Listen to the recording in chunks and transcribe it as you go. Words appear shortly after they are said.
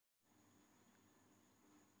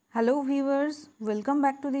Hello viewers, welcome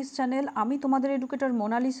back to this channel. আমি তোমাদের educator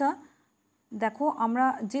Mona Lisa. দেখো, আমরা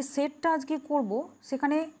যে সেটটা আজকে করব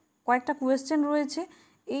সেখানে কয়েকটা কোয়েশ্চেন রয়েছে।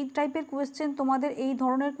 এই টাইপের কোয়েশ্চেন, তোমাদের এই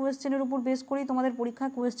ধরনের কোয়েশ্চেনের উপর বেস করেই তোমাদের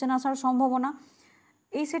পরীক্ষায় কোয়েশ্চেন আসার সম্ভাবনা।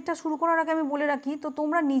 এই সেটটা শুরু করার আগে আমি বলে রাখি, তো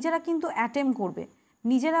তোমরা নিজেরা কিন্তু অ্যাটেম্প করবে,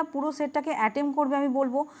 নিজেরা পুরো সেটটাকে অ্যাটেম্প করবে আমি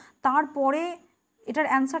বলবো। তারপরে এটার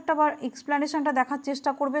অ্যান্সারটা বা এক্সপ্লেনেশনটা দেখার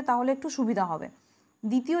চেষ্টা করবে, তাহলে একটু সুবিধা হবে।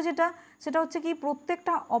 দ্বিতীয় সেটা হচ্ছে কি,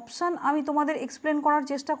 প্রত্যেকটা অপশান আমি তোমাদের এক্সপ্লেন করার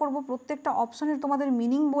চেষ্টা করব, প্রত্যেকটা অপশানের তোমাদের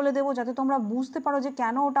মিনিং বলে দেবো, যাতে তোমরা বুঝতে পারো যে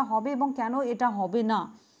কেন ওটা হবে এবং কেন এটা হবে না।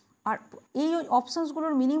 আর এই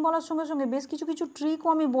অপশানসগুলোর মিনিং বলার সঙ্গে সঙ্গে বেশ কিছু কিছু ট্রিকও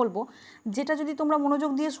আমি বলবো, যেটা যদি তোমরা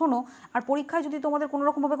মনোযোগ দিয়ে শোনো আর পরীক্ষায় যদি তোমাদের কোনো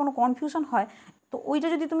রকমভাবে কোনো কনফিউশন হয়, তো ওইটা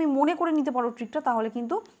যদি তুমি মনে করে নিতে পারো ট্রিকটা, তাহলে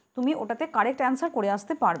কিন্তু তুমি ওটাতে কারেক্ট অ্যান্সার করে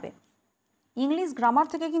আসতে পারবে। ইংলিশ গ্রামার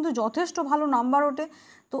থেকে কিন্তু যথেষ্ট ভালো নাম্বার ওঠে,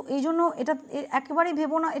 তো এই জন্য এটা একেবারেই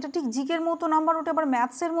ভেবো না এটা ঠিক জিকের মতো নাম্বার ওঠে। আবার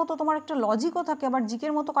ম্যাথসের মতো তোমার একটা লজিকও থাকে, আবার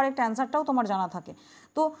জিকের মতো কারেক্ট অ্যান্সারটাও তোমার জানা থাকে।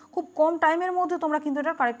 তো খুব কম টাইমের মধ্যে তোমরা কিন্তু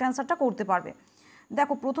এটার কারেক্ট অ্যান্সারটা করতে পারবে।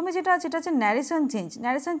 দেখো, প্রথমে যেটা আছে এটা হচ্ছে ন্যারেশন চেঞ্জ।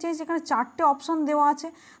 ন্যারেশন চেঞ্জ এখানে 4টে অপশান দেওয়া আছে।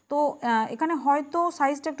 তো এখানে হয়তো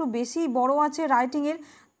সাইজটা একটু বেশি বড় আছে রাইটিংয়ের,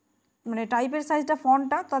 মানে টাইপের সাইজটা,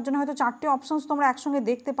 ফন্টটা, তার জন্য হয়তো 4টে অপশানস তোমরা একসঙ্গে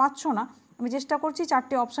দেখতে পাচ্ছ না। আমি চেষ্টা করছি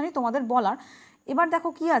 4টে অপশানই তোমাদের বলার। এবার দেখো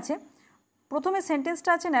কি আছে, প্রথমে সেন্টেন্সটা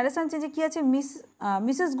আছে ন্যারেশন চেঞ্জে কি আছে,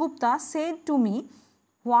 Mrs Gupta said to me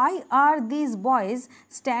why are this boys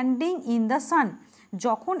standing in the sun.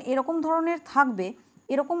 যখন এরকম ধরনের থাকবে,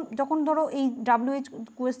 এরকম যখন ধরো এই WH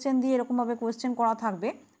কোয়েশ্চেন দিয়ে এরকমভাবে কোয়েশ্চেন করা থাকবে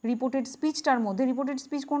রিপোর্টেড স্পিচটার মধ্যে, রিপোর্টেড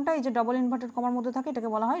স্পিচ কোনটা, এই যে ডবল ইনভার্টেড কমার মধ্যে থাকে, এটাকে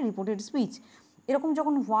বলা হয় রিপোর্টেড স্পিচ। এরকম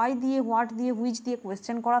যখন হোয়াই দিয়ে, হোয়াট দিয়ে, হুইচ দিয়ে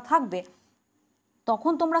কোয়েশ্চেন করা থাকবে,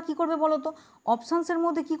 তখন তোমরা কি করবে বলো তো, অপশানসের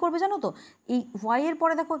মধ্যে কি করবে জানো তো, এই হোয়াইয়ের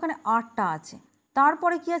পরে দেখো এখানে আরটা আছে,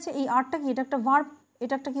 তারপরে কি আছে, এই আরটা কি, এটা একটা ভার্ব,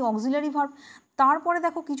 এটা একটা কি অক্সিলারি ভার্ব, তারপরে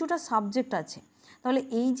দেখো কিছুটা সাবজেক্ট আছে। তাহলে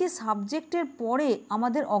এই যে সাবজেক্টের পরে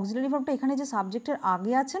আমাদের অক্সিলারি ভার্বটা, এখানে যে সাবজেক্টের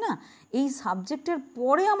আগে আছে না, এই সাবজেক্টের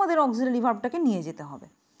পরে আমাদের অক্সিলারি ভার্বটাকে নিয়ে যেতে হবে,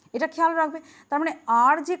 এটা খেয়াল রাখবে। তার মানে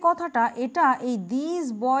আর যে কথাটা, এটা এই দিস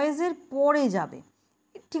বয়েজের পরে যাবে।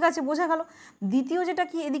 ঠিক আছে, বোঝা গেল। দ্বিতীয় যেটা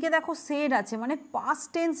কি, এদিকে দেখো সেড আছে, মানে পাস্ট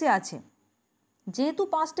টেন্সে আছে। যেহেতু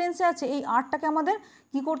পাস্ট টেন্সে আছে, এই আরটাকে আমাদের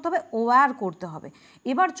কি করতে হবে, ওয়্যার করতে হবে।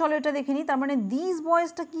 এবার চলো এটা দেখে নিই। তার মানে দিস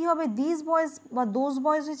বয়েজটা কি হবে, দিস বয়েজ বা দোজ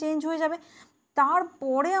বয়েজে চেঞ্জ হয়ে যাবে,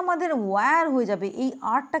 তারপরে আমাদের ওয়্যার হয়ে যাবে। এই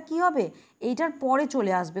আরটা কি হবে, এইটার পরে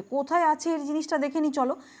চলে আসবে। কোথায় আছে এই জিনিসটা দেখে নিই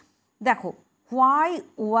চলো। দেখো, হোয়াই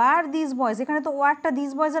ওয়্যার দিস বয়েজ, এখানে তো ওয়্যারটা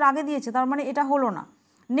দিস বয়েজের আগে দিয়েছে, তার মানে এটা হলো না।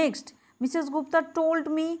 Next, Mrs Gupta told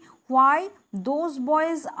me why those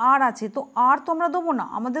boys আর আছে, তো আর তো আমরা দেবো না,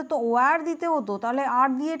 আমাদের তো ওয়্যার দিতে হতো, তাহলে আর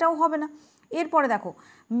দিয়ে এটাও হবে না। এরপরে দেখো,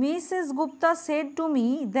 Mrs Gupta said to me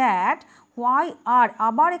that why are,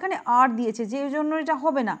 আবার এখানে আর দিয়েছে, যে জন্য এটা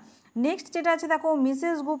হবে না। নেক্সট যেটা আছে দেখো,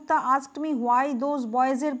 Mrs Gupta asked me why those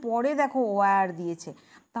বয়েজের পরে দেখো ওয়্যার দিয়েছে,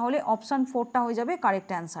 তাহলে অপশান 4টা হয়ে যাবে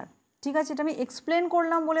কারেক্ট অ্যান্সার। ঠিক আছে, এটা আমি এক্সপ্লেন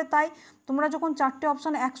করলাম বলে তাই তোমরা যখন 4টে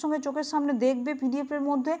অপশান একসঙ্গে চোখের সামনে দেখবে পিডিএফের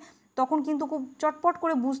মধ্যে, তখন কিন্তু খুব চটপট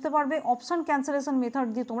করে বুঝতে পারবে, অপশান ক্যান্সেলেশন মেথড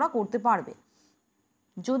দিয়ে তোমরা করতে পারবে।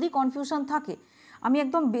 যদি কনফিউশন থাকে, আমি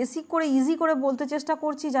একদম বেসিক করে ইজি করে বলতে চেষ্টা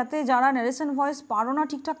করছি, যাতে যারা ন্যারেশন ভয়েস পারো না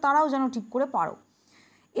ঠিকঠাক, তারাও যেন ঠিক করে পারো।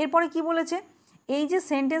 এরপরে কি বলেছে, এই যে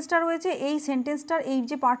সেন্টেন্সটা রয়েছে, এই সেন্টেন্সটার এই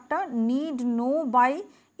যে পার্টটা, নিড নো বাই,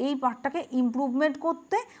 এই পার্টটাকে ইমপ্রুভমেন্ট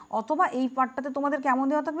করতে, অথবা এই পার্টটাতে তোমাদের কেমন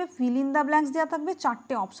দেওয়া থাকবে, ফিল ইন দ্য ব্ল্যাঙ্কস দেওয়া থাকবে,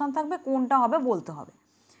 4টে অপশান থাকবে, কোনটা হবে বলতে হবে।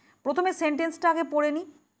 প্রথমে সেন্টেন্সটা আগে পড়ে নিই।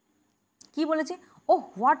 কি বলেছে, ও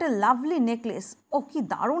হোয়াট এ লাভলি নেকলেস, ও কি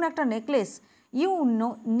দারুণ একটা necklace, you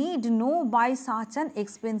need no by such an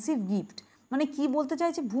expensive gift. মানে কি বলতে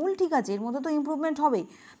চাইছে, ভুল ঠিক আছে, এর মধ্যে তো ইমপ্রুভমেন্ট হবেই।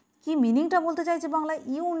 কি মিনিংটা বলতে চাইছে বাংলায়,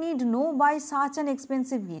 you need no by such an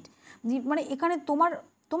expensive gift, মানে এখানে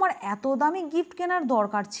তোমার এত দামি গিফট কেনার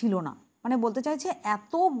দরকার ছিল না। মানে বলতে চাইছে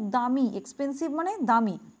এত দামি, এক্সপেন্সিভ মানে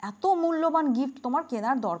দামি, এত মূল্যবান গিফট তোমার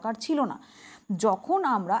কেনার দরকার ছিল না। যখন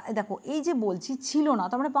আমরা দেখো এই যে বলছি ছিল না,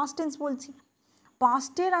 তার মানে পাস্ট টেন্স বলছি,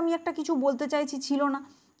 পাস্টের আমি একটা কিছু বলতে চাইছি ছিল না,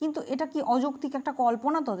 কিন্তু এটা কি অযৌক্তিক একটা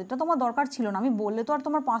কল্পনা, তো এটা তোমার দরকার ছিল না। আমি বললে তো আর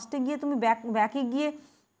তোমার পাস্টে গিয়ে তুমি ব্যাকে গিয়ে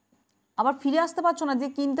আবার ফিরে আসতে পারছো না, যে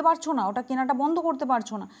কিনতে পারছো না, ওটা কেনাটা বন্ধ করতে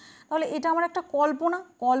পারছো না। তাহলে এটা আমার একটা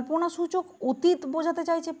কল্পনা সূচক অতীত বোঝাতে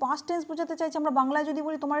চাইছে, পাস্ট টেন্স বোঝাতে চাইছে। আমরা বাংলায় যদি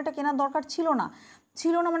বলি তোমার এটা কেনার দরকার ছিল না,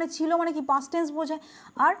 ছিল মানে কি, পাস্ট টেন্স বোঝায়।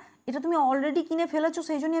 আর এটা তুমি অলরেডি কিনে ফেলেছো,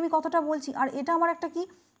 সেই জন্যই আমি কথাটা বলছি। আর এটা আমার একটা কি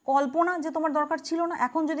কল্পনা, যে তোমার দরকার ছিল না।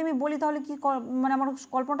 এখন যদি আমি বলি, তাহলে কি মানে আমার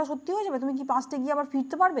কল্পনাটা সত্যি হয়ে যাবে, তুমি কি পাস্টে গিয়ে আবার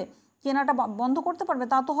ফিরতে পারবে, কেনাটা বন্ধ করতে পারবে,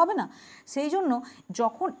 তা তো হবে না। সেই জন্য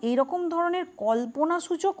যখন এরকম ধরনের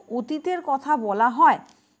কল্পনাসূচক অতীতের কথা বলা হয়,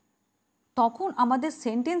 তখন আমাদের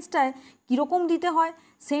সেন্টেন্সটায় কীরকম দিতে হয়,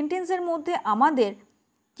 সেন্টেন্সের মধ্যে আমাদের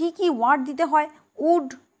কি কি ওয়ার্ড দিতে হয়। উড,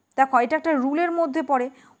 দেখো এটা একটা রুলের মধ্যে পড়ে,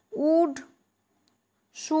 উড,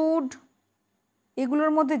 শুড,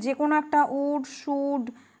 এগুলোর মধ্যে যে কোনো একটা, উড, শুড,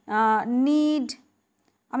 নিড,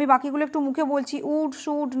 আমি বাকিগুলো একটু মুখে বলছি, উড,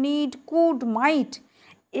 শুড, নিড, কুড, মাইট,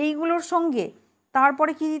 এইগুলোর সঙ্গে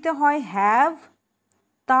তারপরে কি দিতে হয়, হ্যাভ,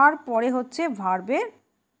 তারপরে হচ্ছে ভার্বের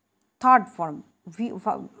থার্ড ফর্ম,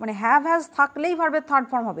 মানে হ্যাভ হ্যাজ থাকলেই ভার্বের থার্ড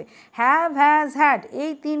ফর্ম হবে, হ্যাভ, হ্যাজ, হ্যাড,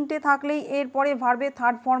 এই তিনটে থাকলেই এরপরে ভার্বের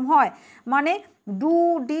থার্ড ফর্ম হয়। মানে ডু,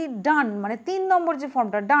 ডিড, ডান, মানে 3 নম্বর যে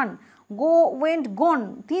ফর্মটা ডান, গো, ওয়েন্ট, গন,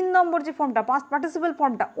 3 নম্বর যে ফর্মটা পাস্ট পার্টিসিপল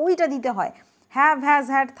ফর্মটা ওইটা দিতে হয়, হ্যাভ, হ্যাজ,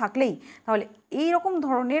 হ্যাড থাকলেই। তাহলে এই রকম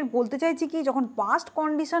ধরনের বলতে চাইছি কি, যখন পাস্ট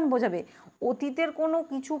কন্ডিশন বোঝাবে, অতীতের কোনো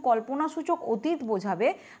কিছু কল্পনাসূচক অতীত বোঝাবে,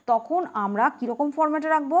 তখন আমরা কীরকম ফর্ম্যাটে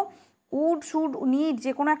রাখবো, উড, শুড, নিড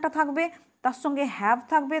যে কোনো একটা থাকবে, তার সঙ্গে হ্যাভ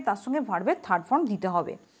থাকবে, তার সঙ্গে ভার্বের থার্ড ফর্ম দিতে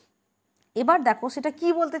হবে। এবার দেখো সেটা কি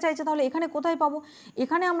বলতে চাইছে, তাহলে এখানে কোথায় পাবো,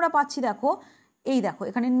 এখানে আমরা পাচ্ছি, দেখো এই দেখো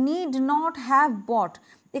এখানে নিড নট হ্যাভ বট,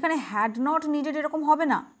 এখানে হ্যাড নট নিডেড এরকম হবে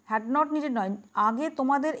না, হ্যাড নট নিডেড নয়, আগে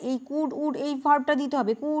তোমাদের এই কুড, উড এই ভার্বটা দিতে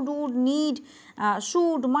হবে, কুড, উড, নিড,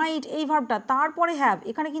 শুড, মাইট এই ভার্বটা, তারপরে হ্যাভ।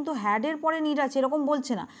 এখানে কিন্তু হ্যাডের পরে নিড আছে এরকম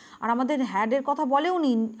বলছে না, আর আমাদের হ্যাডের কথা বলেও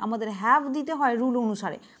নি, আমাদের হ্যাভ দিতে হয় রুল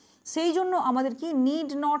অনুসারে, সেই জন্য আমাদের কি নিড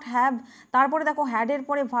নট হ্যাভ, তারপরে দেখো হ্যাডের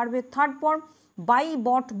পরে ভার্বের third form, by,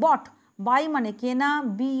 bot, bot, by মানে কেনা,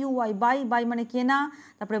 বিইউআই, বাই, বাই মানে কেনা,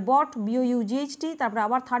 তারপরে বট, বিওইউজিএইচটি, তারপরে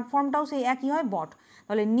আবার থার্ড ফর্মটাও সেই একই হয়, বট।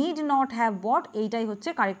 তাহলে নিড নট হ্যাভ বট, এইটাই হচ্ছে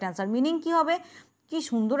কারেক্ট অ্যান্সার। মিনিং কি হবে, কি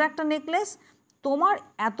সুন্দর একটা নেকলেস, তোমার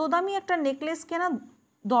এত দামি একটা নেকলেস কেনা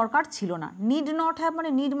দরকার ছিল না, নিড নট হ্যাভ মানে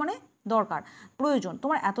নিড মানে দরকার, প্রয়োজন,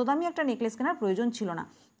 তোমার এত দামি একটা নেকলেস কেনার প্রয়োজন ছিল না।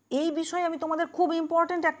 এই বিষয়ে আমি তোমাদের খুব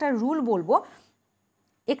ইম্পর্ট্যান্ট একটা রুল বলবো,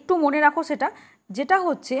 একটু মনে রাখো সেটা, যেটা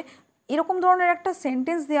হচ্ছে এরকম ধরনের একটা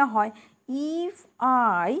সেন্টেন্স দেওয়া হয়, if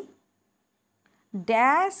I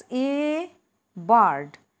dash a bird,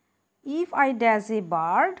 if I dash a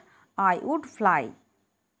bird I would fly,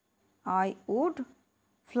 I would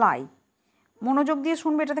fly. মনোযোগ দিয়ে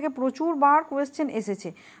শুনবে, এটা থেকে প্রচুর বার কোয়েশ্চেন এসেছে,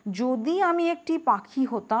 যদি আমি একটি পাখি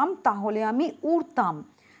হতাম তাহলে আমি উড়তাম,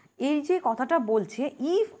 এই যে কথাটা বলছে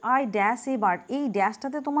if I dash a bird, এই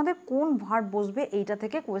ড্যাশটাতে তোমাদের কোন ভার্ব বসবে, এইটা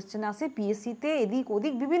থেকে কোয়েশ্চেন আসে পিএসসিতে, এদিক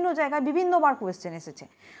ওদিক বিভিন্ন জায়গায় বিভিন্নবার কোয়েশ্চেন এসেছে,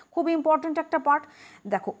 খুব ইম্পর্ট্যান্ট একটা পার্ট।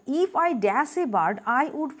 দেখো if I dash a bird I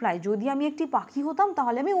would fly, যদি আমি একটি পাখি হতাম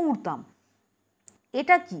তাহলে আমি উড়তাম,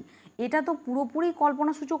 এটা কি, এটা তো পুরোপুরি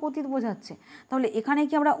কল্পনাসূচক অতীত বোঝাচ্ছে। তাহলে এখানে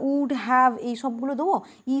কি আমরা উড, হ্যাভ এই সবগুলো দেবো,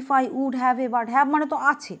 if I would have a bird, have মানে তো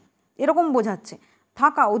আছে এরকম বোঝাচ্ছে,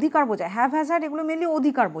 থাকা অধিকার বোঝায়, হ্যাভ, হ্যাজ, হ্যাড এগুলো মেনলি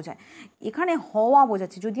অধিকার বোঝায়, এখানে হওয়া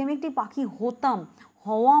বোঝাচ্ছে, যদি আমি একটি পাখি হতাম,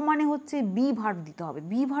 হওয়া মানে হচ্ছে বি ভার্ব দিতে হবে,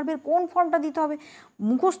 বি ভার্বের কোন ফর্মটা দিতে হবে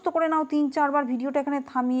মুখস্থ করে নাও 3-4 বার, ভিডিওটা এখানে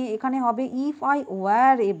থামিয়ে, এখানে হবে if I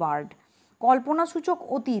wire a bird, কল্পনাসূচক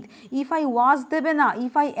অতীত, ইফ আই ওয়াজ দেবে না,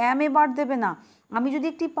 if I am a bird দেবে না, আমি যদি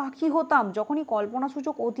একটি পাখি হতাম, যখনই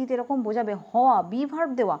কল্পনাসূচক অতীত এরকম বোঝাবে হওয়া বি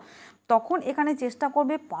ভার্ব দেওয়া, তখন এখানে চেষ্টা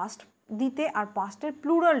করবে পাস্ট দিতে আর পাস্টের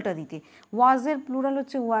প্লুরালটা দিতে, ওয়াজের প্লুরাল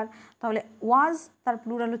হচ্ছে ওয়ার, তাহলে ওয়াজ তার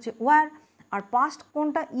প্লুরাল হচ্ছে ওয়ার, আর পাস্ট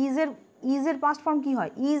কোনটা, ইজের পাস্ট ফর্ম কি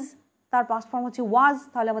হয়, ইজ, তার পাস্ট ফর্ম হচ্ছে ওয়াজ,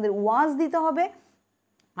 তাহলে আমাদের ওয়াজ দিতে হবে,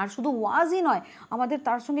 আর শুধু ওয়াজই নয় আমাদের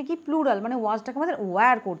তার সঙ্গে কি প্লুরাল, মানে ওয়াজটাকে আমাদের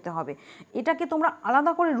ওয়্যার করতে হবে। এটাকে তোমরা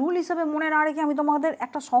আলাদা করে রুল হিসেবে মনে না রেখে আমি তোমাদের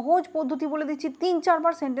একটা সহজ পদ্ধতি বলে দিচ্ছি, 3-4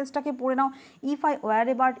 বার সেন্টেন্সটাকে পড়ে নাও, if I wire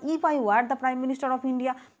a bird, if I wire the prime minister of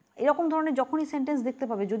India, এরকম ধরনের যখনই সেন্টেন্স দেখতে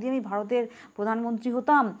পাবে, যদি আমি ভারতের প্রধানমন্ত্রী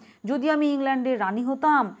হতাম, যদি আমি ইংল্যান্ডের রানী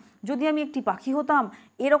হতাম, যদি আমি একটি পাখি হতাম,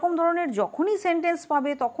 এরকম ধরনের যখনই সেন্টেন্স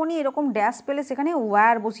পাবে তখনই এরকম ড্যাশ পেলে সেখানে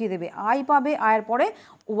ওয়্যার বসিয়ে দেবে, আই পাবে, আয়ের পরে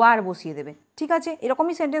ওয়্যার বসিয়ে দেবে, ঠিক আছে,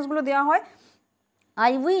 এরকমই সেন্টেন্সগুলো দেওয়া হয়।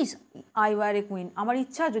 I wish I wire A queen, আমার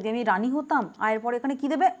ইচ্ছা যদি আমি রানী হতাম, আয়ের পরে এখানে কি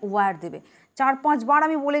দেবে, ওয়্যার দেবে। 4-5 বার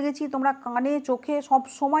আমি বলে গেছি, তোমরা কানে চোখে সব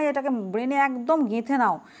সময় এটাকে ব্রেনে একদম গেঁথে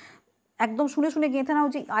নাও, একদম শুনে শুনে গেঁথে নাও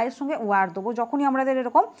যে আয়ের সঙ্গে ওয়্যার দেবো যখনই আমাদের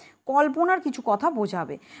এরকম কল্পনার কিছু কথা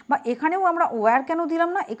বোঝাবে। বা এখানেও আমরা ওয়্যার কেন দিলাম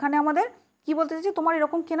না, এখানে আমাদের কি বলতে চাইছি, তোমার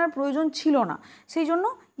এরকম কেনার প্রয়োজন ছিল না, সেই জন্য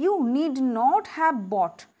you need not have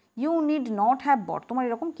bought, you need not have bought, তোমার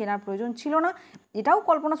এরকম কেনার প্রয়োজন ছিল না, এটাও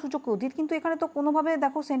কল্পনাসূচক অতীত, কিন্তু এখানে তো কোনোভাবে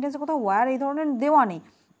দেখো সেন্টেন্সে কোথাও ওয়্যার এই ধরনের দেওয়া নেই,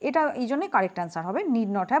 এটা এই জন্যই কারেক্ট অ্যান্সার হবে নিড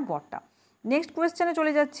নট হ্যাভ বটটা। নেক্সট কোয়েশ্চেনে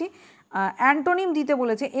চলে যাচ্ছি, অ্যান্টোনিম দিতে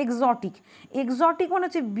বলেছে এক্সোটিক, এক্সোটিক মানে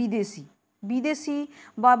হচ্ছে বিদেশি, বিদেশি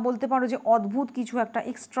বা বলতে পারো যে অদ্ভুত কিছু একটা,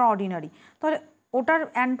 এক্সট্রা অর্ডিনারি, তাহলে ওটার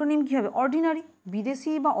অ্যান্টোনিম কী হবে, অর্ডিনারি,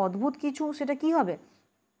 বিদেশি বা অদ্ভুত কিছু সেটা কি হবে,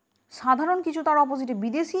 সাধারণ কিছু, তার অপোজিটে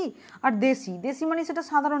বিদেশি আর দেশি, দেশি মানে সেটা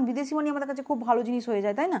সাধারণ, বিদেশি মানে আমাদের কাছে খুব ভালো জিনিস হয়ে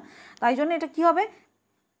যায়, তাই না, তাই জন্য এটা কি হবে,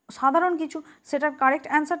 সাধারণ কিছু, সেটার কারেক্ট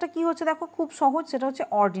অ্যান্সারটা কী হচ্ছে দেখো, খুব সহজ, সেটা হচ্ছে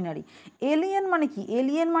অর্ডিনারি। এলিয়েন মানে কি?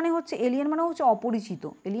 এলিয়েন মানে হচ্ছে অপরিচিত।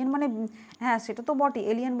 এলিয়েন মানে হ্যাঁ সেটা তো বটে,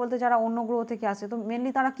 এলিয়েন বলতে যারা অন্য গ্রহ থেকে আসে, তো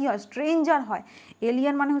মেনলি তারা কী হয়, স্ট্রেঞ্জার হয়।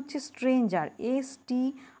 এলিয়েন মানে হচ্ছে স্ট্রেঞ্জার,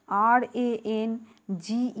 STRANGER,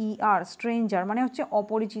 স্ট্রেঞ্জার মানে হচ্ছে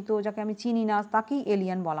অপরিচিত, যাকে আমি চিনি না তাকেই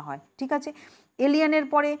এলিয়েন বলা হয়। ঠিক আছে, এলিয়েনের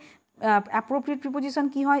পরে অ্যাপ্রোপ্রিয়েট প্রিপোজিশন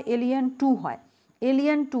কী হয়, এলিয়েন টু হয়।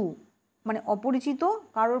 এলিয়েন টু মানে অপরিচিত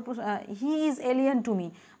কারোর, he is alien to me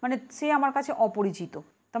মানে সে আমার কাছে অপরিচিত,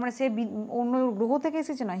 তার মানে সে অন্য গ্রহ থেকে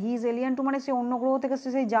এসেছে না। হি ইজ এলিয়েন টু মানে সে অন্য গ্রহ থেকে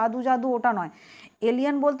এসেছে, সেই জাদু ওটা নয়।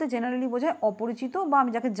 এলিয়েন বলতে জেনারেলি বোঝায় অপরিচিত বা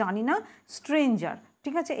আমি যাকে জানি না, স্ট্রেঞ্জার।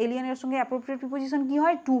 ঠিক আছে, এলিয়েনের সঙ্গে অ্যাপ্রোপ্রিয়েট প্রিপোজিশন কী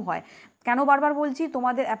হয়, টু হয়। কেন বারবার বলছি,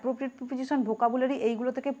 তোমাদের অ্যাপ্রোপ্রিয়েট প্রিপোজিশন, ভোকাবুলারি,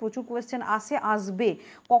 এইগুলো থেকে প্রচুর কোয়েশ্চেন আসবে,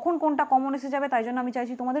 কখন কোনটা কমন এসে যাবে, তাই জন্য আমি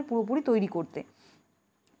চাইছি তোমাদের পুরোপুরি তৈরি করতে।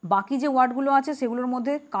 বাকি যে ওয়ার্ডগুলো আছে সেগুলোর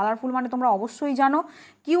মধ্যে কালারফুল মানে তোমরা অবশ্যই জানো।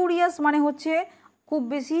 কিউরিয়াস মানে হচ্ছে খুব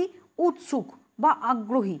বেশি উৎসুক বা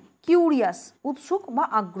আগ্রহী, কিউরিয়াস, উৎসুক বা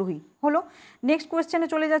আগ্রহী হলো। নেক্সট কোয়েশ্চেনে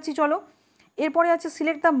চলে যাচ্ছি, চলো। এরপরে আছে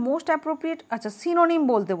সিলেক্ট দ্য মোস্ট অ্যাপ্রোপ্রিয়েট, আচ্ছা সিনোনিম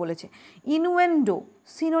বলতে বলেছে, ইনুয়েন্ডো,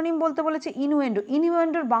 সিনোনিম বলতে বলেছে ইনুয়েন্ডো।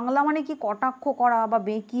 ইনুয়েন্ডোর বাংলা মানে কি, কটাক্ষ করা বা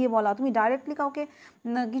বেঁকিয়ে বলা। তুমি ডাইরেক্টলি কাউকে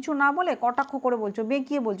কিছু না বলে কটাক্ষ করে বলছো,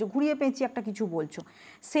 বেঁকিয়ে বলছো, ঘুরিয়ে পেঁচিয়ে একটা কিছু বলছো,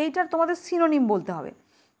 সেইটার তোমাদের সিনোনিম বলতে হবে।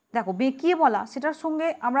 দেখো বেঁকিয়ে বলা, সেটার সঙ্গে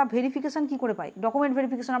আমরা ভেরিফিকেশান কী করে পাই, ডকুমেন্ট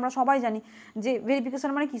ভেরিফিকেশান আমরা সবাই জানি যে ভেরিফিকেশান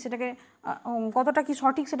মানে কি, সেটাকে কতটা কি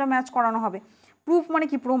সঠিক সেটা ম্যাচ করানো হবে। প্রুফ মানে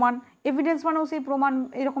কি, প্রমাণ, এভিডেন্স মানেও সেই প্রমাণ,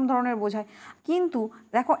 এরকম ধরনের বোঝায়। কিন্তু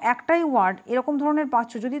দেখো একটাই ওয়ার্ড এরকম ধরনের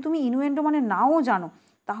পাচ্ছ, যদি তুমি ইনুয়েন্ডো মানে নাও জানো,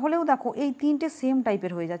 তাহলেও দেখো এই তিনটে সেম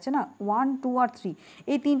টাইপের হয়ে যাচ্ছে না, 1, 2 আর 3,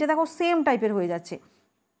 এই তিনটে দেখো সেম টাইপের হয়ে যাচ্ছে।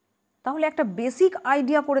 তাহলে একটা বেসিক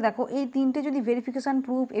আইডিয়া করে দেখো, এই তিনটে যদি ভেরিফিকেশান,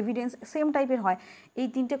 প্রুফ, এভিডেন্স সেম টাইপের হয়, এই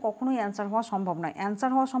তিনটে কখনোই অ্যান্সার হওয়া সম্ভব নয়।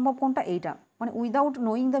 অ্যান্সার হওয়া সম্ভব কোনটা, এইটা, মানে without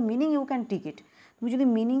knowing the meaning you can tick ইট। তুমি যদি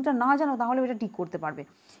মিনিংটা না জানো তাহলে এটা টিক করতে পারবে।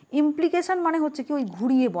 ইমপ্লিকেশান মানে হচ্ছে কি, ওই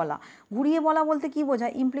ঘুরিয়ে বলা। ঘুরিয়ে বলা বলতে কি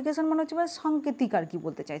বোঝায়, ইমপ্লিকেশান মানে হচ্ছে সাংকেতিক আর কি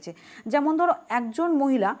বলতে চাইছে। যেমন ধরো একজন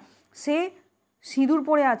মহিলা সে সিঁদুর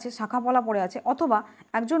পরে আছে, শাঁখাপলা পরে আছে, অথবা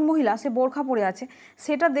একজন মহিলা সে বোরখা পরে আছে,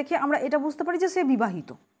 সেটা দেখে আমরা এটা বুঝতে পারি যে সে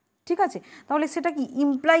বিবাহিত। ঠিক আছে, তাহলে সেটা কি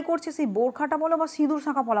ইমপ্লাই করছে, সেই বোরখাটা বলো বা সিঁদুর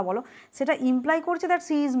শাঁখাপলা বলো, সেটা ইমপ্লাই করছে দ্যাট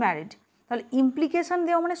সি ইজ ম্যারিড। তাহলে ইমপ্লিকেশান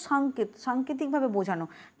দেওয়া মানে সাংকেতিকভাবে বোঝানো,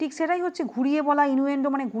 ঠিক সেটাই হচ্ছে ঘুরিয়ে বলা। ইনুয়েন্ডো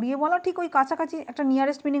মানে ঘুরিয়ে বলা, ঠিক ওই কাছাকাছি একটা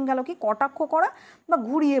নিয়ারেস্ট মিনিং গেল কি, কটাক্ষ করা বা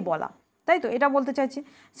ঘুরিয়ে বলা, তাই তো, এটা বলতে চাইছি।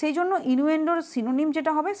 সেই জন্য ইনুয়েন্ডোর সিনোনিম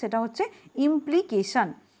যেটা হবে সেটা হচ্ছে ইমপ্লিকেশান।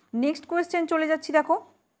 নেক্সট কোয়েশ্চেন চলে যাচ্ছি, দেখো।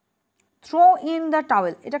 থ্রো ইন দ্য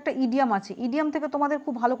টাওয়েল, এটা একটা ইডিয়াম আছে, ইডিয়াম থেকে তোমাদের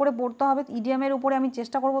খুব ভালো করে পড়তে হবে। ইডিয়ামের উপরে আমি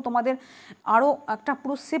চেষ্টা করব তোমাদের আরও একটা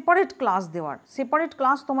পুরো সেপারেট ক্লাস দেওয়ার, সেপারেট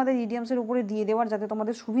ক্লাস তোমাদের ইডিয়ামসের উপরে দিয়ে দেওয়ার, যাতে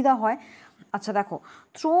তোমাদের সুবিধা হয়। আচ্ছা দেখো,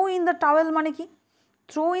 থ্রো ইন দ্য টাওয়েল মানে কি,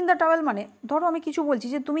 থ্রো ইন দ্য টাওয়েল মানে ধরো আমি কিছু বলছি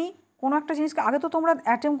যে তুমি কোনো একটা জিনিসকে, আগে তো তোমরা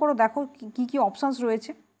অ্যাটেম্প করো, দেখো কী কী অপশানস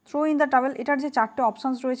রয়েছে। থ্রো ইন দ্য টাওয়েল, এটার যে 4টে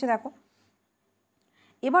অপশানস রয়েছে দেখো।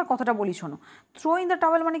 এবার কথাটা বলি শোনো, থ্রো ইন দ্য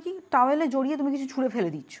টাওয়েল মানে কি, টাওয়েলে জড়িয়ে তুমি কিছু ছুঁড়ে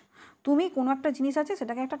ফেলে দিচ্ছ। তুমি কোনো একটা জিনিস আছে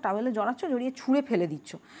সেটাকে একটা টাওয়েলে জড়াচ্ছ, জড়িয়ে ছুঁড়ে ফেলে দিচ্ছ।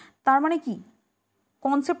 তার মানে কি,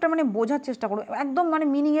 কনসেপ্টটা মানে বোঝার চেষ্টা করো একদম, মানে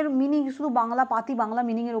মিনিং শুধু বাংলা বাংলা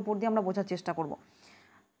মিনিংয়ের ওপর দিয়ে আমরা বোঝার চেষ্টা করব।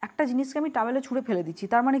 একটা জিনিসকে আমি টাওয়েলে ছুঁড়ে ফেলে দিচ্ছি,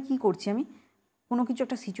 তার মানে কি করছি আমি, কোনো কিছু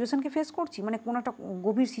একটা সিচুয়েশানকে ফেস করছি, মানে কোনো একটা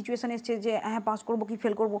গভীর সিচুয়েশান এসছে যে হ্যাঁ পাস করবো কি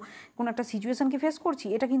ফেল করবো, কোনো একটা সিচুয়েশানকে ফেস করছি,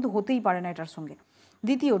 এটা কিন্তু হতেই পারে না এটার সঙ্গে।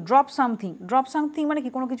 দ্বিতীয়, ড্রপ সামথিং মানে কি,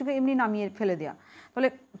 কোনো কিছুকে এমনি নামিয়ে ফেলে দেওয়া। তাহলে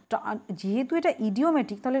যেহেতু এটা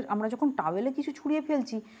ইডিওমেটিক, তাহলে আমরা যখন টাওয়েলে কিছু ছুঁড়িয়ে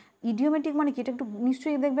ফেলছি, ইডিওমেটিক মানে কি, এটা একটু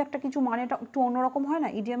নিশ্চয়ই দেখবে একটা কিছু মানেটা একটু অন্যরকম হয় না,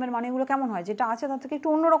 ইডিয়ামের মানেগুলো কেমন হয়, যেটা আছে তার থেকে একটু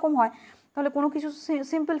অন্যরকম হয়। তাহলে কোনো কিছু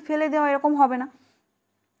সিম্পল ফেলে দেওয়া এরকম হবে না।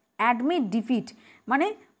 অ্যাডমিট ডিফিট মানে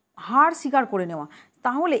হার স্বীকার করে নেওয়া।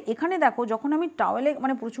 তাহলে এখানে দেখো, যখন আমি টাওয়েলে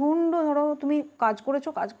মানে প্রচণ্ড, ধরো তুমি কাজ করেছো,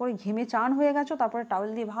 কাজ করে ঘেমে চান হয়ে গেছো, তারপরে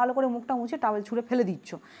টাওয়েল দিয়ে ভালো করে মুখটা মুছে টাওয়েল ছুঁড়ে ফেলে দিচ্ছ,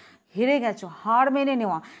 হেরে গেছো, হার মেনে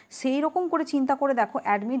নেওয়া, সেই রকম করে চিন্তা করে দেখো।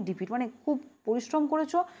 অ্যাডমিট ডিফিট মানে খুব পরিশ্রম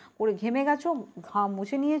করেছো, করে ঘেমে গেছো, ঘাম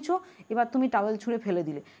মুছে নিয়েছো, এবার তুমি টাওয়েল ছুঁড়ে ফেলে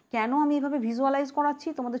দিলে। কেন আমি এভাবে ভিজুয়ালাইজ করাচ্ছি,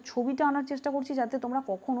 তোমাদের ছবিটা আনার চেষ্টা করছি, যাতে তোমরা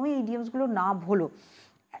কখনোই এই ইডিয়ামসগুলো না ভুলো।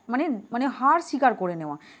 মানে হার স্বীকার করে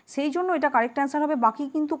নেওয়া, সেই জন্য এটা কারেক্ট অ্যান্সার হবে, বাকি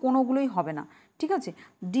কিন্তু কোনোগুলোই হবে না। ঠিক আছে,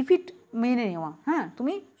 ডিফিট মেনে নেওয়া, হ্যাঁ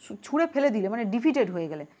তুমি ছুঁড়ে ফেলে দিলে মানে ডিফিটেড হয়ে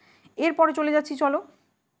গেলে। এরপরে চলে যাচ্ছি, চলো।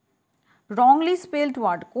 রংলি স্পেলড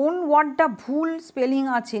ওয়ার্ড, কোন ওয়ার্ডটা ভুল স্পেলিং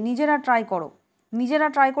আছে, নিজেরা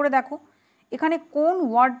ট্রাই করে দেখো এখানে কোন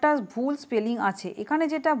ওয়ার্ডটা ভুল স্পেলিং আছে। এখানে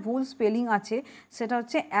যেটা ভুল স্পেলিং আছে সেটা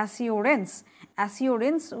হচ্ছে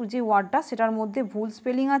অ্যাসিওরেন্স যে ওয়ার্ডটা, সেটার মধ্যে ভুল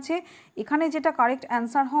স্পেলিং আছে। এখানে যেটা কারেক্ট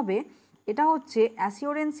অ্যান্সার হবে এটা হচ্ছে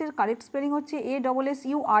অ্যাসিওরেন্সের কারেক্ট স্পেলিং হচ্ছে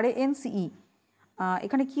ASSURANCE।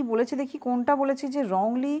 এখানে কি বলেছে দেখি, কোনটা বলেছে যে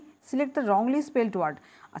wrongly select the wrongly spelled word.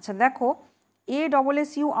 আচ্ছা দেখো,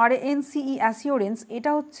 ASSURANCE অ্যাসিওরেন্স,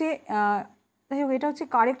 এটা হচ্ছে এটা হচ্ছে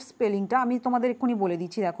কারেক্ট স্পেলিংটা, আমি তোমাদের এক্ষুনি বলে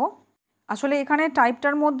দিচ্ছি। দেখো আসলে এখানে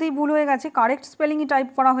টাইপটার মধ্যেই ভুল হয়ে গেছে, কারেক্ট স্পেলিংই টাইপ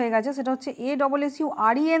করা হয়ে গেছে, সেটা হচ্ছে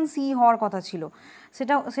ASSURENCE হওয়ার কথা ছিল,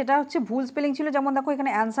 সেটা হচ্ছে ভুল স্পেলিং ছিল। যেমন দেখো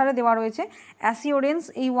এখানে অ্যান্সারে দেওয়া রয়েছে অ্যাসিওরেন্স,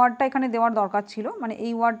 এই ওয়ার্ডটা এখানে দেওয়ার দরকার ছিল, মানে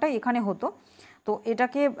এই ওয়ার্ডটা এখানে হতো। তো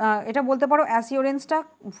এটা বলতে পারো অ্যাসিওরেন্সটা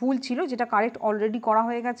ভুল ছিল, যেটা কারেক্ট অলরেডি করা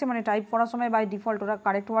হয়ে গেছে, মানে টাইপ করার সময় বাই ডিফল্ট ওরা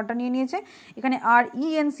কারেক্ট ওয়ার্ডটা নিয়ে নিয়েছে। এখানে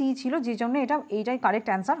RENCE ছিল, যে জন্য এইটাই কারেক্ট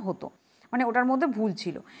অ্যান্সার হতো, মানে ওটার মধ্যে ভুল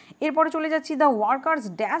ছিল। এরপরে চলে যাচ্ছি, the workers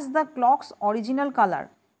dash the clocks original colour,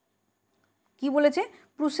 কি বলেছে,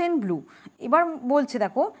 প্রুসেন ব্লু। এবার বলছে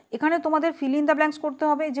দেখো এখানে তোমাদের ফিল ইন দ্য ব্ল্যাঙ্কস করতে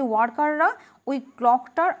হবে, যে ওয়ার্কাররা ওই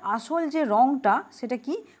ক্লকটার আসল যে রঙটা, সেটা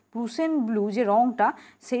কি, প্রুসেন ব্লু যে রঙটা,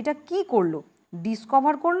 সেইটা কি করলো,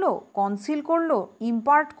 ডিসকভার করলো, কনসিল করলো,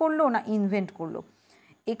 ইম্পার্ট করলো, না ইনভেন্ট করলো।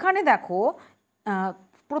 এখানে দেখো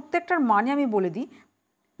প্রত্যেকটার মানে আমি বলে দিই।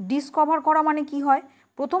 ডিসকভার করা মানে কি হয়,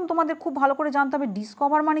 প্রথম তোমাদের খুব ভালো করে জানতে হবে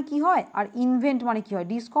ডিসকভার মানে কি হয় আর ইনভেন্ট মানে কি হয়।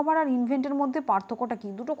 ডিসকভার আর ইনভেন্টের মধ্যে পার্থক্যটা কি,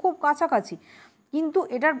 দুটো খুব কাছাকাছি, কিন্তু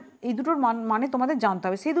এই দুটোর মানে তোমাদের জানতে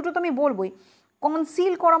হবে, সেই দুটো তো আমি বলবোই।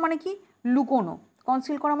 কনসিল করা মানে কি, লুকোনো,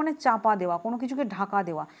 কনসিল করা মানে চাপা দেওয়া, কোনো কিছুকে ঢাকা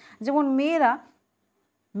দেওয়া। যেমন মেয়েরা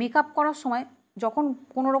মেকআপ করার সময় যখন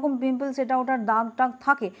কোনো রকম পিম্পলস এটা ওটার দাগ টাগ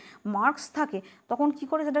থাকে, মার্কস থাকে, তখন কি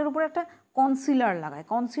করে সেটার উপরে একটা কনসিলার লাগায়।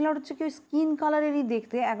 কনসিলার হচ্ছে কি ওই স্কিন কালারেরই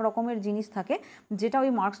দেখতে এক রকমের জিনিস থাকে, যেটা ওই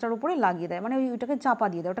মার্কসটার উপরে লাগিয়ে দেয়, মানে ওইটাকে চাপা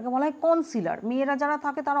দিয়ে দেয়, ওটাকে বলা হয় কনসিলার। মেয়েরা যারা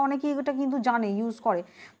থাকে তারা অনেকেই এটা কিন্তু জানে, ইউজ করে,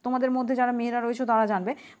 তোমাদের মধ্যে যারা মেয়েরা রয়েছে তারা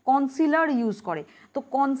জানবে কনসিলার ইউজ করে। তো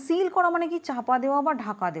কনসিল করা মানে কি, চাপা দেওয়া বা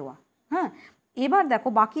ঢাকা দেওয়া। হ্যাঁ, এবার দেখো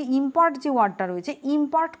বাকি ইম্পার্ট যে ওয়ার্ডটা রয়েছে,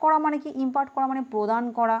 ইম্পার্ট করা মানে কি, ইম্পার্ট করা মানে প্রদান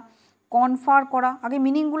করা, কনফার করা। আগে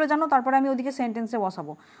মিনিংগুলো জানো, তারপরে আমি ওদিকে সেন্টেন্সে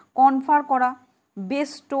বসাবো। কনফার করা,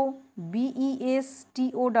 বেস্টো,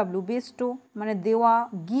 BESTOW, বেস্টো মানে দেওয়া,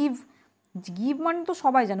 গিভ, গিভ মানে তো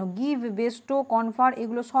সবাই জানো, গিভ, বেস্টো, কনফার,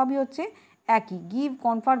 এগুলো সবই হচ্ছে একই, গিভ,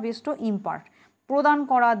 কনফার, বেস্টো, ইম্পার্ট। প্রদান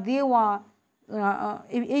করা, দেওয়া,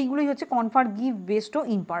 এইগুলোই হচ্ছে কনফার, গিভ, বেস্টো,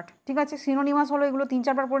 ইম্পার্ট। ঠিক আছে, সিনোনিমাস হলো এগুলো,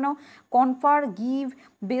 3-4বার পড়ে নাও, কনফার, গিভ,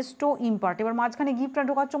 বেস্টো, ইম্পার্ট। এবার মাঝখানে গিভটা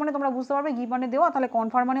ঢোকাচ্ছ মানে তোমরা বুঝতে পারবে গিভ মানে দেওয়া, তাহলে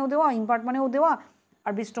কনফার মানেও দেওয়া, ইম্পার্ট মানেও দেওয়া,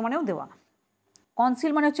 আর বেস্টো মানেও দেওয়া।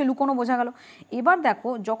 কনসিল মানে হচ্ছে লুকোনো, বোঝা গেল। এবার দেখো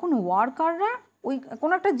যখন ওয়ার্কাররা ওই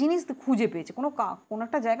কোনো একটা জিনিস খুঁজে পেয়েছে, কোনো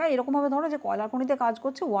একটা জায়গায়, এরকমভাবে ধরো যে কয়লার খনিতে কাজ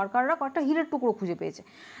করছে, ওয়ার্কাররা কয়েকটা হীরের টুকরো খুঁজে পেয়েছে,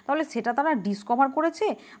 তাহলে সেটা তারা ডিসকভার করেছে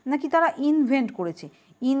নাকি তারা ইনভেন্ট করেছে।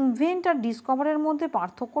 ইনভেন্ট আর ডিসকভারের মধ্যে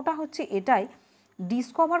পার্থক্যটা হচ্ছে এটাই,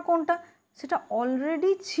 ডিসকভার কোনটা, সেটা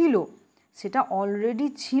অলরেডি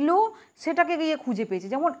ছিল, সেটাকে গিয়ে খুঁজে পেয়েছে।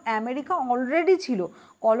 যেমন আমেরিকা অলরেডি ছিল,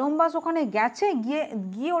 কলম্বাস ওখানে গেছে,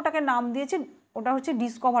 গিয়ে ওটাকে নাম দিয়েছে, ওটা হচ্ছে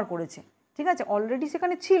ডিসকভার করেছে। ঠিক আছে, অলরেডি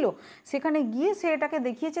সেখানে ছিল, সেখানে গিয়ে সে এটাকে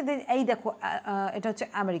দেখিয়েছে, এই দেখো এটা হচ্ছে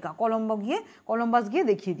আমেরিকা, কলম্বাস গিয়ে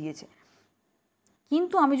দেখিয়ে দিয়েছে।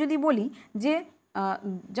 কিন্তু আমি যদি বলি যে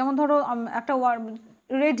যেমন ধরো একটা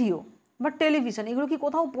রেডিও বা টেলিভিশন, এগুলো কি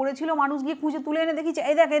কোথাও পড়েছিল, মানুষ গিয়ে খুঁজে তুলে এনে দেখিয়েছে,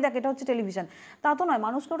 এই দেখ এটা হচ্ছে টেলিভিশন, তা তো নয়।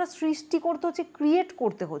 মানুষকে ওটা সৃষ্টি করতে হচ্ছে, ক্রিয়েট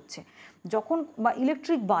করতে হচ্ছে। যখন বা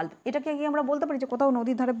ইলেকট্রিক বাল্ব, এটাকে গিয়ে আমরা বলতে পারি যে কোথাও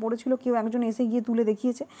নদীর ধারে পড়েছিল, কেউ একজন এসে গিয়ে তুলে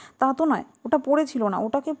দেখিয়েছে, তা তো নয়, ওটা পড়েছিল না,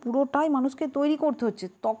 ওটাকে পুরোটাই মানুষকে তৈরি করতে হচ্ছে,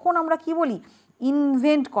 তখন আমরা কি বলি,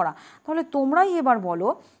 ইনভেন্ট করা। তাহলে তোমরাই এবার বলো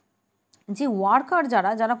যে ওয়ার্কার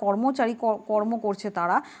যারা কর্মচারী কর্ম করছে,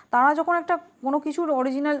 তারা যখন কোনো কিছুর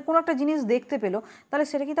অরিজিনাল কোনো একটা জিনিস দেখতে পেলো, তাহলে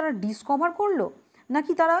সেটা কি তারা ডিসকভার করলো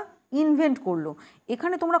নাকি তারা ইনভেন্ট করলো।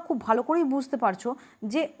 এখানে তোমরা খুব ভালো করেই বুঝতে পারছো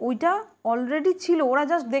যে ওইটা অলরেডি ছিল, ওরা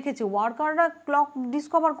জাস্ট দেখেছে, ওয়ার্কাররা ক্লক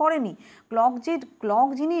ডিসকভার করেনি। ক্লক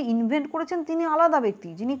যিনি ইনভেন্ট করেছেন তিনি আলাদা ব্যক্তি,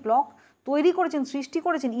 যিনি ক্লক তৈরি করেছেন, সৃষ্টি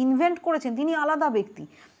করেছেন, ইনভেন্ট করেছেন, তিনি আলাদা ব্যক্তি।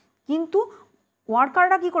 কিন্তু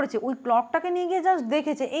ওয়ার্কাররা কী করেছে, ওই ক্লকটাকে নিয়ে গিয়ে জাস্ট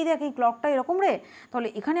দেখেছে, এই দেখ এই ক্লকটা এরকম রে। তাহলে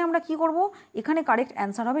এখানে আমরা কি করব, এখানে কারেক্ট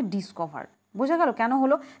অ্যান্সার হবে ডিসকভার। বোঝা গেল কেন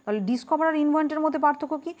হলো। তাহলে ডিসকভার আর ইনভেন্টের মধ্যে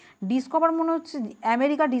পার্থক্য কি, ডিসকভার মনে হচ্ছে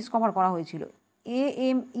আমেরিকা ডিসকভার করা হয়েছিল,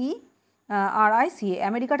 AMERICA,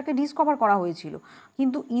 আমেরিকাটাকে ডিসকভার করা হয়েছিল।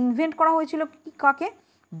 কিন্তু ইনভেন্ট করা হয়েছিল কাকে,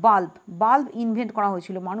 বাল্ব ইনভেন্ট করা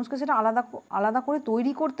হয়েছিল, মানুষকে সেটা আলাদা করে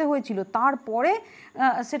তৈরি করতে হয়েছিল, তারপরে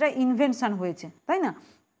সেটা ইনভেনশন হয়েছে, তাই না।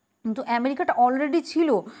 কিন্তু আমেরিকাটা অলরেডি ছিল,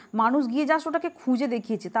 মানুষ গিয়ে জাস্ট ওটাকে খুঁজে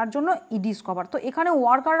দেখিয়েছে, তার জন্য ডিসকভার। তো এখানে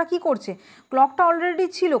ওয়ার্কাররা কী করছে, ক্লকটা অলরেডি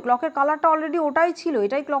ছিল, ক্লকের কালারটা অলরেডি ওটাই ছিল,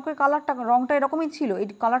 এটাই ক্লকের কালারটা, রঙটা এরকমই ছিল, এই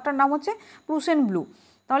কালারটার নাম হচ্ছে প্রুসেন ব্লু।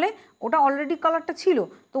 তাহলে ওটা অলরেডি কালারটা ছিল,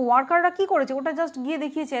 তো ওয়ার্কাররা কী করেছে, ওটা জাস্ট গিয়ে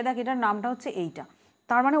দেখিয়েছে, দেখ এটার নামটা হচ্ছে এইটা।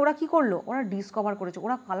 তার মানে ওরা কি করলো, ওরা ডিসকভার করেছে,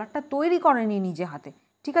 ওরা কালারটা তৈরি করেনি নিজে হাতে,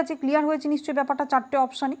 ঠিক আছে, ক্লিয়ার হয়েছে নিশ্চয়ই ব্যাপারটা, 4টে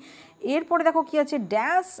অপশানই। এরপরে দেখো কি আছে,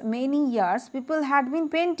 dash many years people had been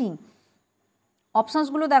painting.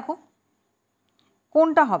 অপশানসগুলো দেখো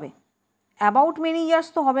কোনটা হবে, অ্যাবাউট মেনি ইয়ার্স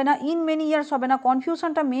তো হবে না, ইন মেনি ইয়ার্স হবে না,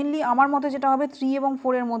 কনফিউশনটা মেনলি আমার মতে যেটা হবে 3 এবং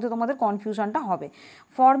 4 এর মধ্যে তোমাদের কনফিউশনটা হবে,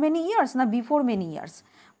 ফর মেনি ইয়ার্স না বিফোর মেনি ইয়ার্স,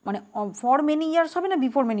 মানে ফর মেনি ইয়ার্স হবে না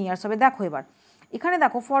বিফোর মেনি ইয়ার্স হবে। দেখো এবার এখানে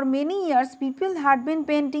দেখো, for many years people had been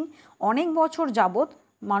painting, অনেক বছর যাবৎ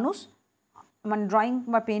মানুষ মানে ড্রয়িং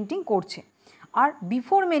বা পেন্টিং করছে। আর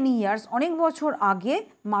বিফোর মেনি ইয়ার্স অনেক বছর আগে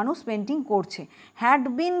মানুষ পেন্টিং করছে। হ্যাড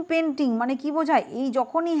বিন পেন্টিং মানে কি বোঝায়, এই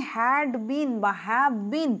যখনই হ্যাড বিন বা হ্যাভ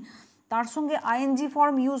বিন তার সঙ্গে আইএনজি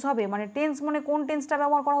ফর্ম ইউজ হবে, মানে টেন্স মানে কোন টেন্সটা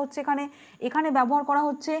ব্যবহার করা হচ্ছে এখানে, এখানে ব্যবহার করা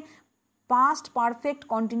হচ্ছে পাস্ট পারফেক্ট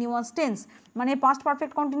কন্টিনিউয়াস টেন্স, মানে পাস্ট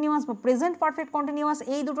পারফেক্ট কন্টিনিউয়াস বা প্রেজেন্ট পারফেক্ট কন্টিনিউয়াস,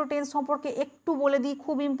 এই দুটো টেন্স সম্পর্কে একটু বলে দিই,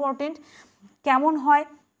 খুব ইম্পর্টেন্ট। কেমন হয়,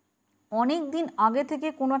 অনেক দিন আগে থেকে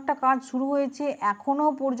কোনো একটা কাজ শুরু হয়েছে এখনও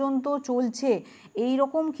পর্যন্ত চলছে, এই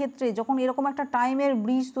রকম ক্ষেত্রে যখন এরকম একটা টাইমের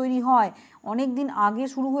ব্রিজ তৈরি হয়, অনেক দিন আগে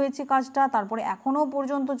শুরু হয়েছে কাজটা, তারপরে এখনও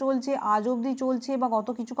পর্যন্ত চলছে, আজ অবধি চলছে বা গত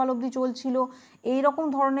কিছুকাল অবধি চলছিল, এই রকম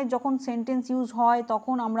ধরনের যখন সেন্টেন্স ইউজ হয়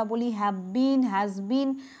তখন আমরা বলি have been, has been,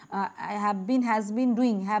 has been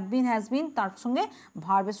doing, have been has been, তার সঙ্গে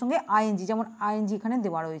ভার্বের সঙ্গে আইএনজি, যেমন আইএনজি এখানে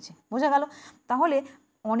দেওয়া রয়েছে, বোঝা গেল। তাহলে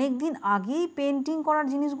অনেক দিন আগেই পেন্টিং করার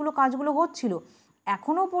জিনিসগুলো কাজগুলো হচ্ছিল,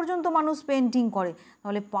 এখনও পর্যন্ত মানুষ পেন্টিং করে,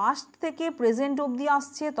 তাহলে পাস্ট থেকে প্রেজেন্ট অবধি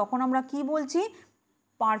আসছে, তখন আমরা কি বলছি,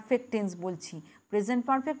 পারফেক্ট টেন্স বলছি, প্রেজেন্ট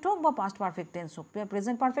পারফেক্ট হোক বা পাস্ট পারফেক্ট টেন্স হোক,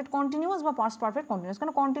 প্রেজেন্ট পারফেক্ট কন্টিনিউয়াস বা পাস্ট পারফেক্ট কন্টিনিউয়াস,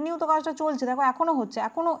 কারণ কন্টিনিউ তো কাজটা চলছে, দেখো এখনও হচ্ছে,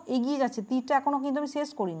 এখনও এগিয়ে যাচ্ছে, তীরটা এখনও কিন্তু আমি শেষ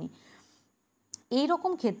করিনি, এই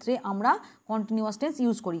রকম ক্ষেত্রে আমরা কন্টিনিউয়াস টেন্স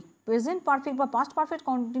ইউজ করি। প্রেজেন্ট পারফেক্ট বা পাস্ট পারফেক্ট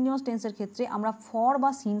কন্টিনিউয়াস টেন্সের ক্ষেত্রে আমরা ফর বা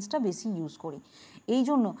সিন্সটা বেশি ইউজ করি। এই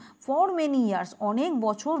জন্য ফর মেনি ইয়ার্স অনেক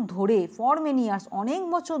বছর ধরে, ফর মেনি ইয়ার্স অনেক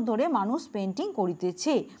বছর ধরে মানুষ পেন্টিং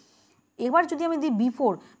করিতেছে। এবার যদি আমি দিই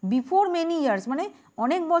বিফোর, বিফোর মেনি ইয়ার্স মানে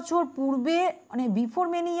অনেক বছর পূর্বে, মানে বিফোর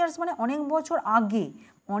মেনি ইয়ার্স মানে অনেক বছর আগে,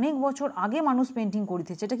 অনেক বছর আগে মানুষ পেন্টিং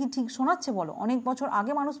করিতেছে, এটা কি ঠিক শোনাচ্ছে বলো, অনেক বছর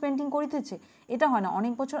আগে মানুষ পেন্টিং করিতেছে, এটা হয় না,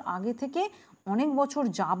 অনেক বছর আগে থেকে অনেক বছর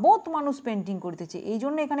যাবত মানুষ পেন্টিং করিতেছে, এই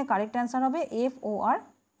জন্য এখানে কারেক্ট অ্যান্সার হবে FOR,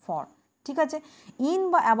 ফর। ঠিক আছে, ইন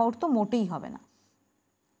বা অ্যাবাউট তো মোটেই হবে না।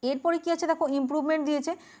 এরপরে কি আছে দেখো, ইমপ্রুভমেন্ট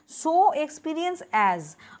দিয়েছে, so experience as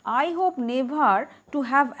I hope never to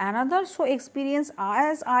have another so experience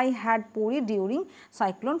as I had পড়ি ডিউরিং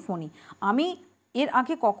সাইক্লোন ফোনি। আমি এর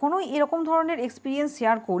আগে কখনোই এরকম ধরনের এক্সপিরিয়েন্স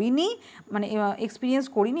শেয়ার করিনি, মানে এক্সপিরিয়েন্স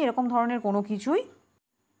করিনি এরকম ধরনের কোনো কিছুই,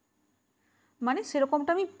 মানে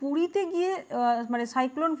সেরকমটা আমি পুরীতে গিয়ে মানে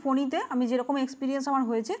সাইক্লোন ফোনিতে আমি যেরকম এক্সপিরিয়েন্স আমার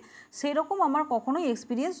হয়েছে সেরকম আমার কখনোই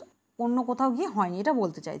এক্সপিরিয়েন্স অন্য কোথাও গিয়ে হয়নি, এটা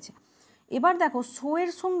বলতে চাইছে। এবার দেখো শো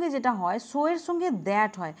এর সঙ্গে যেটা হয়, শো এর সঙ্গে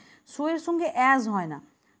দ্যাট হয়, শো এর সঙ্গে অ্যাজ হয় না।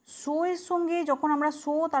 শো এর সঙ্গে যখন আমরা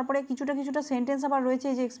শো, তারপরে কিছুটা সেন্টেন্স আবার রয়েছে,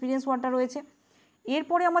 এই যে এক্সপিরিয়েন্স ওয়ার্ডটা রয়েছে,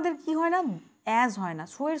 এরপরে আমাদের কি হয় না, অ্যাজ হয় না,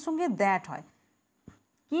 শো এর সঙ্গে দ্যাট হয়।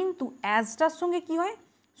 কিন্তু অ্যাজটার সঙ্গে কি হয়,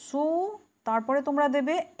 শো তারপরে তোমরা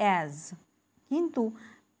দেবে অ্যাজ, কিন্তু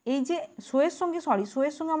এই যে শো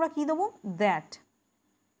এর সঙ্গে আমরা কি দেবো, that.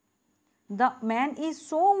 The man is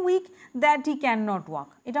so weak that he can not walk,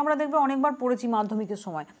 এটা আমরা দেখবে অনেকবার পড়েছি মাধ্যমিকের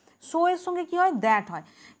সময়। শো এর সঙ্গে কী হয়, দ্যাট হয়,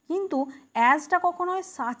 কিন্তু অ্যাজটা কখন হয়,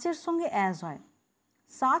 সাচের সঙ্গে অ্যাজ হয়,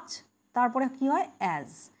 সাচ তারপরে কি হয়, অ্যাজ।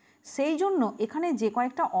 সেই জন্য এখানে যে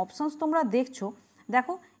কয়েকটা অপশানস তোমরা দেখছো,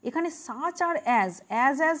 দেখো এখানে সাচ আর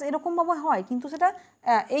অ্যাজ এরকমভাবে হয়, কিন্তু সেটা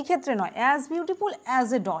এই ক্ষেত্রে নয়, as beautiful as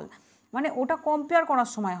a doll, মানে ওটা কম্পেয়ার করার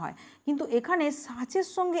সময় হয়, কিন্তু এখানে সাচের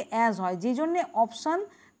সঙ্গে অ্যাজ হয়, যে জন্যে অপশান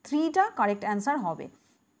 3টা কারেক্ট অ্যান্সার হবে।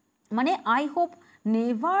 মানে I hope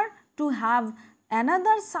never to have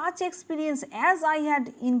another such experience as I had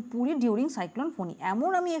in Puri during cyclone ফোনি,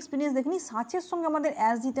 এমন আমি এক্সপিরিয়েন্স দেখিনি, সাচের সঙ্গে আমাদের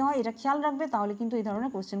অ্যাজ দিতে হয়, এটা খেয়াল রাখবে, তাহলে কিন্তু এই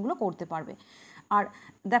ধরনের কোয়েশ্চেনগুলো করতে পারবে। আর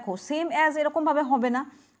দেখো সেম অ্যাজ এরকমভাবে হবে না,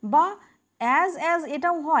 বা অ্যাজ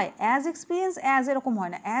এটাও হয়, অ্যাজ এক্সপিরিয়েন্স অ্যাজ এরকম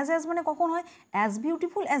হয় না, অ্যাজ মানে কখন হয়, as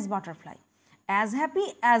beautiful as butterfly, as happy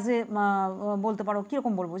as a বলতে পারো,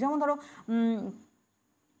 কীরকম বলবো, যেমন ধরো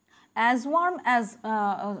অ্যাজ ওয়ার্ম অ্যাজ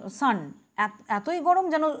সান, এতই গরম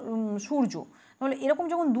যেন সূর্য, তাহলে এরকম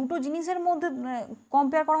যখন দুটো জিনিসের মধ্যে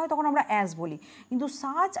কম্পেয়ার করা হয় তখন আমরা অ্যাজ বলি, কিন্তু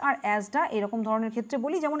সাচ আর অ্যাজটা এরকম ধরনের ক্ষেত্রে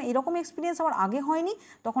বলি, যেমন এরকম এক্সপিরিয়েন্স আমার আগে হয়নি,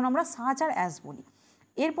 তখন আমরা সাচ আর অ্যাজ বলি।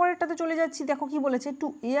 এরপরেরটাতে চলে যাচ্ছি, দেখো কি বলেছে, two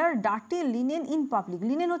air dirty linen in public.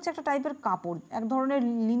 Linen হচ্ছে একটা টাইপের কাপড়, এক ধরনের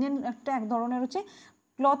লিনেন এক ধরনের হচ্ছে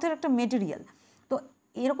ক্লথের একটা মেটেরিয়াল। তো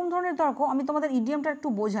এরকম ধরনের, দেখো আমি তোমাদের ইডিয়ামটা একটু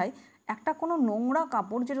বোঝাই, একটা কোনো নোংরা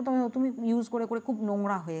কাপড় যেটা তুমি ইউজ করে খুব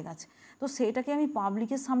নোংরা হয়ে গেছে, তো সেটাকে আমি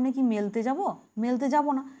পাবলিকের সামনে কি মেলতে যাব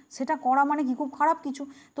না, সেটা করা মানে কি খুব খারাপ কিছু।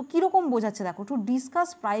 তো কীরকম বোঝাচ্ছে দেখো, to discuss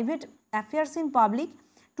private affairs in public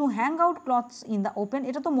two hang out clothes in the open,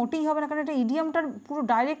 এটা তো মোটেই হবে না, কারণ এটা ইডিয়ামটার পুরো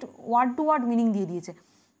direct word two word meaning দিয়ে দিয়েছে,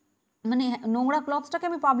 মানে নোংরা ক্লথসটাকে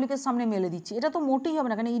আমি পাবলিকের সামনে মেলে দিচ্ছি, এটা তো মোটেই হবে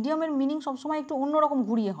না, কারণ ইডিয়ামের মিনিং সবসময় একটু অন্যরকম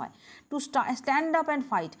ঘুরিয়ে হয়। To stand up and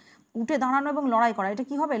fight, উঠে দাঁড়ানো এবং লড়াই করা, এটা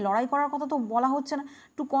কি হবে, লড়াই করার কথা তো বলা হচ্ছে না।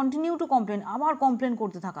 টু কন্টিনিউ টু কমপ্লেন, আবার কমপ্লেন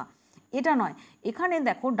করতে থাকা, এটা নয়। এখানে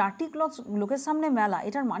দেখো ডার্টি ক্লথস লোকের সামনে মেলা,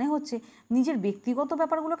 এটার মানে হচ্ছে নিজের ব্যক্তিগত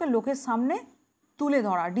ব্যাপারগুলোকে লোকের সামনে তুলে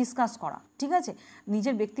ধরা, ডিসকাস করা, ঠিক আছে,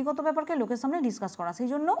 নিজের ব্যক্তিগত ব্যাপারকে লোকের সামনে ডিসকাস করা, সেই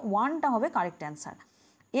জন্য 1টা হবে কারেক্ট অ্যান্সার।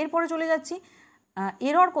 এরপরে চলে যাচ্ছি,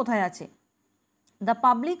 এরর কোথায় আছে, the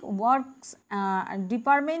public works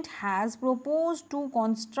department has propose to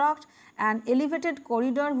construct an elevated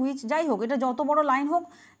corridor which, যাই হোক এটা যত বড় লাইন হোক,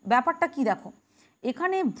 ব্যাপারটা কি দেখো,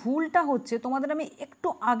 এখানে ভুলটা হচ্ছে, তোমাদের আমি একটু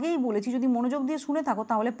আগেই বলেছি, যদি মনোযোগ দিয়ে শুনে থাকো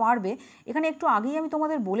তাহলে পারবে, এখানে একটু আগেই আমি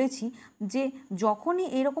তোমাদের বলেছি যে যখনই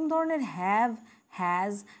এরকম ধরনের হ্যাভ,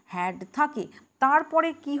 হ্যাজ, হ্যাড থাকে, তারপরে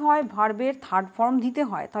কি হয়, ভার্বের থার্ড ফর্ম দিতে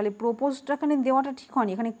হয়, তাহলে প্রপোজটা এখানে দেওয়াটা ঠিক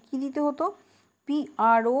হয়নি, এখানে কি দিতে হতো,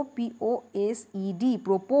 PROPOSED,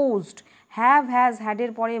 প্রপোজড। হ্যাভ, হ্যাজ,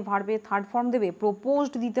 হ্যাডের পরে ভার্বের থার্ড ফর্ম দেবে,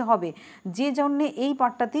 প্রপোজড দিতে হবে, যে জন্যে এই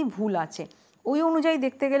পার্টটাতেই ভুল আছে। ওই অনুযায়ী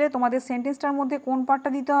দেখতে গেলে তোমাদের সেন্টেন্সটার মধ্যে কোন পার্টটা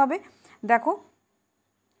দিতে হবে, দেখো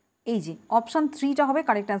এই যে অপশান 3টা হবে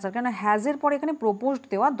কারেক্ট অ্যান্সার, কেন হ্যাজের পরে এখানে প্রপোজড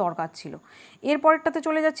দেওয়ার দরকার ছিল। এরপরেরটাতে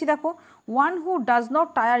চলে যাচ্ছি, দেখো one who does not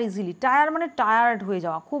tyre easily, tyre মানে টায়ার্ড হয়ে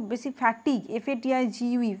যাওয়া, খুব বেশি, ফ্যাটিগ,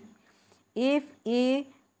 FATIGUE,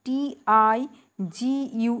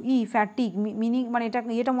 ফ্যাটিগ, মিনিং মানে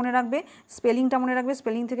এটা মনে রাখবে, স্পেলিংটা মনে রাখবে,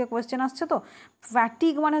 স্পেলিং থেকে কোয়েশ্চেন আসছে তো।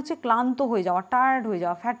 ফ্যাটিগ মানে হচ্ছে ক্লান্ত হয়ে যাওয়া, টায়ার্ড হয়ে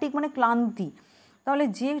যাওয়া, ফ্যাটিগ মানে ক্লান্তি। তাহলে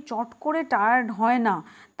যে চট করে টায়ার্ড হয় না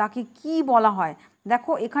তাকে কি বলা হয়,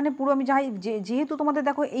 দেখো এখানে পুরো আমি যেহেতু তোমাদের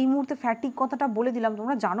দেখো এই মুহূর্তে ফ্যাটিগ কথাটা বলে দিলাম,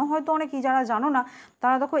 তোমরা জানো হয়তো অনেকেই, যারা জানো না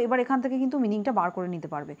তারা দেখো এবার এখান থেকে কিন্তু মিনিংটা বার করে নিতে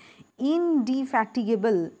পারবে।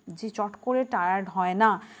 ইনডিফ্যাটিগেবল, যে চট করে টায়ার্ড হয় না,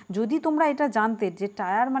 যদি তোমরা এটা জানতে যে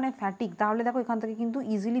টায়ার মানে ফ্যাটিগ, তাহলে দেখো এখান থেকে কিন্তু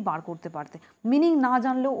ইজিলি বার করতে পারতে, মিনিং না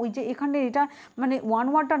জানলেও, ওই যে এখানে এটা মানে ওয়ান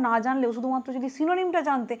ওয়ার্ডটা না জানলেও শুধুমাত্র যদি সিনোনিমটা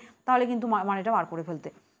জানতে, তাহলে কিন্তু মানেটা বার করে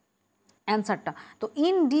ফেলতে অ্যান্সারটা। তো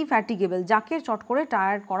ইনডিফ্যাটিগেবল, যাকে চট করে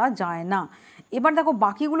টায়ার্ড করা যায় না। এবার দেখো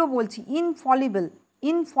বাকিগুলো বলছি, ইনফলিবল,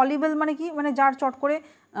 ইনফলিবল মানে কি, মানে যার চট করে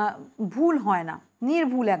ভুল হয় না,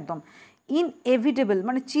 নির্ভুল একদম। ইনএভিটেবল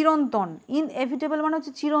মানে চিরন্তন, ইনএভিটেবল মানে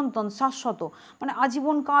হচ্ছে চিরন্তন, শাশ্বত, মানে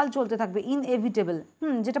আজীবন কাল চলতে থাকবে, ইনএভিটেবল,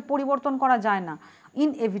 যেটা পরিবর্তন করা যায় না,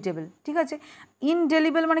 ইনএভিটেবল, ঠিক আছে।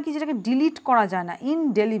 ইনডেলিবল মানে কি, যেটাকে ডিলিট করা যায় না,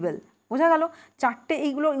 ইনডেলিবল, বোঝা গেল। 4টে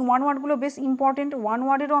এইগুলো ওয়ান ওয়ার্ডগুলো বেশ ইম্পর্টেন্ট, ওয়ান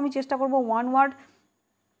ওয়ার্ডেরও আমি চেষ্টা করবো, ওয়ান ওয়ার্ড,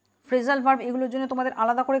 ফ্রেজাল ভার্ব, এগুলোর জন্য তোমাদের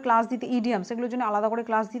আলাদা করে ক্লাস দিতে, ইডিয়ামস এগুলোর জন্য আলাদা করে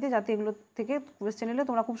ক্লাস দিতে, যাতে এগুলো থেকে কোয়েশ্চেন এলে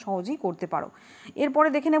তোমরা খুব সহজেই করতে পারো। এরপরে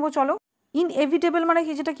দেখে নেবো, চলো। ইনএভিটেবল মানে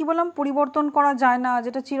কি, যেটা কি বললাম, পরিবর্তন করা যায় না,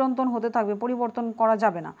 যেটা চিরন্তন হতে থাকবে, পরিবর্তন করা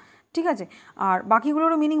যাবে না, ঠিক আছে। আর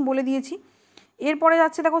বাকিগুলোরও মিনিং বলে দিয়েছি। এরপরে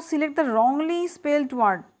যাচ্ছে, দেখো select the wrongly spelled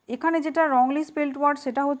word, এখানে যেটা রংলি স্পেলড ওয়ার্ড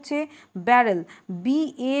সেটা হচ্ছে ব্যারেল,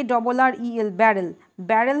 BARREL, ব্যারেল,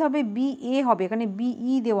 ব্যারেল হবে BA হবে, এখানে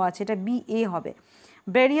BE দেওয়া আছে, এটা BA হবে।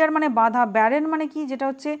 ব্যারিয়ার মানে বাধা, ব্যারেন মানে কি, যেটা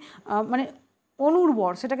হচ্ছে মানে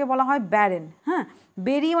অনুর্বর, সেটাকে বলা হয় ব্যারেন, হ্যাঁ।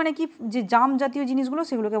 বেরি মানে কি, যে জাম জাতীয় জিনিসগুলো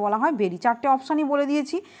সেগুলোকে বলা হয় বেরি। 4টে অপশানই বলে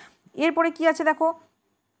দিয়েছি। এরপরে কি আছে দেখো,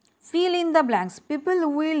 fill in the blanks, people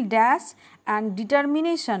will dash and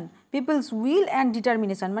determination, people's will and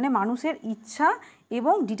determination মানে মানুষের ইচ্ছা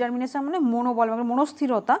এবং ডিটারমিনেশন মানে মনোবল, মানে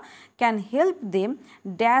মনস্থিরতা, can help them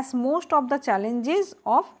dash most of the challenges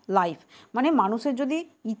of life, মানে মানুষের যদি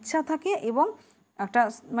ইচ্ছা থাকে এবং একটা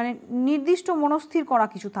মানে নির্দিষ্ট মনস্থির করা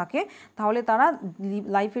কিছু থাকে, তাহলে তারা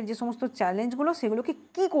লাইফের যে সমস্ত চ্যালেঞ্জগুলো সেগুলোকে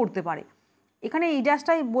কি করতে পারে, এখানে এই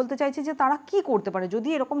ড্যাশটাই বলতে চাইছে যে তারা কি করতে পারে। যদি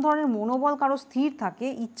এরকম ধরনের মনোবল কারো স্থির থাকে,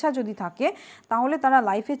 ইচ্ছা যদি থাকে, তাহলে তারা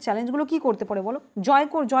লাইফের চ্যালেঞ্জগুলো কি করতে পারে বলো, জয়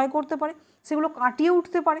করতে পারে, সেগুলো কাটিয়ে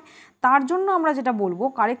উঠতে পারে। তার জন্য আমরা যেটা বলবো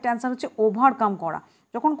কারেক্ট অ্যান্সার হচ্ছে ওভারকাম করা।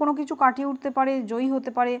 যখন কোনো কিছু কাটিয়ে উঠতে পারে, জয়ী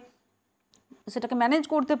হতে পারে, সেটাকে ম্যানেজ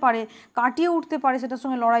করতে পারে, কাটিয়ে উঠতে পারে সেটার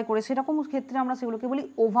সঙ্গে লড়াই করে, সেরকম ক্ষেত্রে আমরা সেগুলোকে বলি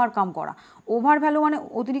ওভারকাম করা। ওভার ভ্যালু মানে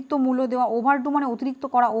অতিরিক্ত মূল্য দেওয়া, ওভারডু মানে অতিরিক্ত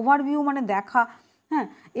করা, ওভারভিউ মানে দেখা, হ্যাঁ,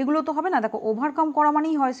 এগুলো তো হবে না। দেখো ওভারকাম করা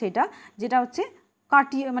মানেই হয় সেটা যেটা হচ্ছে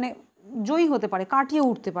কাটিয়ে মানে জয়ী হতে পারে, কাটিয়ে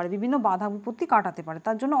উঠতে পারে, বিভিন্ন বাধা বিপত্তি কাটাতে পারে।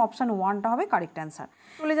 তার জন্য অপশান 1টা হবে কারেক্ট অ্যান্সার।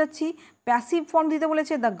 চলে যাচ্ছি, প্যাসিভ ফর্ম দিতে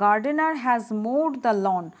বলেছে, the gardener has mode the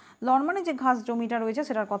lawn, loan মানে যে ঘাস জমিটা রয়েছে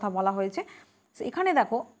সেটার কথা বলা হয়েছে। এখানে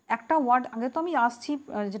দেখো একটা ওয়ার্ড, আগে তো আমি আসছি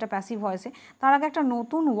যেটা প্যাসিভ ভয়েসে, তার আগে একটা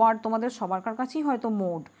নতুন ওয়ার্ড তোমাদের সবার কাছেই হয়তো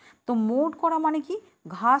মোড। তো মোড করা মানে কি,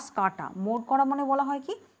 ঘাস কাটা, মোড করা মানে বলা হয়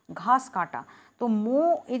কি ঘাস কাটা। তো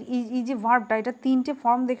এই যে ভার্বটা, এটা 3টে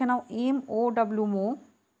ফর্ম দেখে নাও, MOW মো,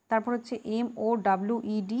 তারপর হচ্ছে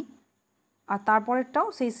MOWED, আর তারপরেরটাও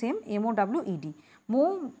সেই সেম MOWED,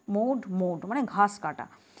 মোড মানে ঘাস কাটা।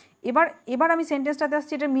 এবার আমি সেন্টেন্সটাতে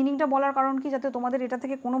আসছি। এটার মিনিংটা বলার কারণ কি, যাতে তোমাদের এটা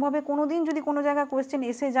থেকে কোনোভাবে কোনো দিন যদি কোনো জায়গায় কোয়েশ্চেন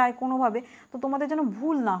এসে যায় কোনোভাবে, তো তোমাদের যেন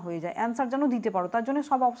ভুল না হয়ে যায়, অ্যান্সার যেন দিতে পারো। তার জন্য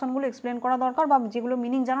সব অপশানগুলো এক্সপ্লেন করা দরকার, বা যেগুলো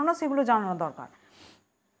মিনিং জানো না সেগুলো জানানো দরকার।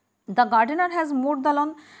 The gardener has mode the lawn,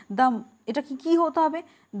 এটা কি হতে হবে,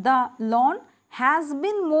 the lawn has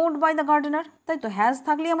been mode by the gardener, তাই তো। হ্যাজ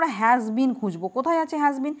থাকলেই আমরা হ্যাজ বিন খুঁজবো। কোথায় আছে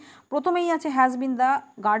হ্যাজ বিন? প্রথমেই আছে has been, the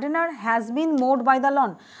gardener has been mode by the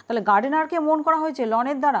lawn. তাহলে গার্ডেনারকে মোড করা হয়েছে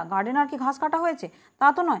লনের দ্বারা, গার্ডেনারকে ঘাস কাটা হয়েছে তা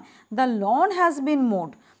তো নয়, the lawn has been mode.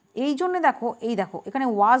 এই জন্যে দেখো এখানে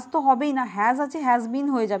ওয়াজ তো হবেই না, হ্যাজ আছে, হ্যাজ বিন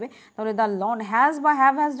হয়ে যাবে। তাহলে দ্য লন হ্যাজ বা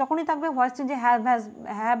হ্যাভ হ্যাজ যখনই থাকবে ভয়েস চেঞ্জে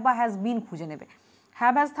হ্যাভ বা হ্যাজ বিন খুঁজে নেবে।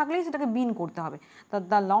 হ্যাভ হ্যাজ থাকলেই সেটাকে বিন করতে হবে। তা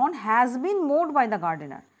the lawn has been mode by the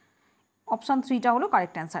gardener, option 3টা হলো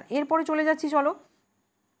কারেক্ট অ্যান্সার। এরপরে চলে যাচ্ছি, চলো।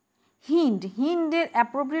 হিন্ডের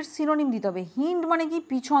অ্যাপ্রোপ্রিয়েট সিনোনিম দিতে হবে। হিন্ড মানে কি?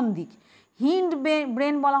 পিছন দিক। হিন্ড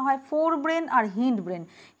ব্রেন বলা হয়, ফোর ব্রেন আর হিন্ড ব্রেন।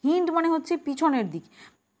 হিন্ড মানে হচ্ছে পিছনের দিক।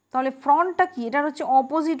 তাহলে ফ্রন্টটা কি? এটার হচ্ছে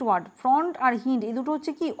অপোজিট ওয়ার্ড। ফ্রন্ট আর হিন্ড এই দুটো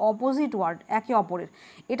হচ্ছে কি? অপোজিট ওয়ার্ড একে অপরের।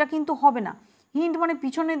 এটা কিন্তু হবে না। হিন্ড মানে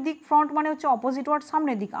পিছনের দিক, ফ্রন্ট মানে হচ্ছে অপোজিট ওয়ার্ড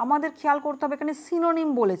সামনের দিক। আমাদের খেয়াল করতে হবে এখানে সিনোনিম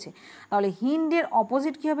বলেছে। তাহলে হিন্ডের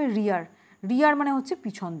অপোজিট কী হবে? রিয়ার। রিয়ার মানে হচ্ছে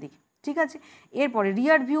পিছন দিক, ঠিক আছে। এরপরে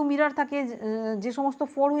রিয়ার ভিউ মিরর থাকে, যে সমস্ত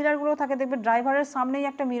 4 হুইলারগুলো থাকে দেখবে ড্রাইভারের সামনেই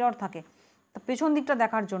একটা মিরর থাকে পেছন দিকটা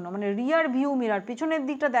দেখার জন্য, মানে রিয়ার ভিউ মিরর, পিছনের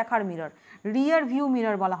দিকটা দেখার মিরর, রিয়ার ভিউ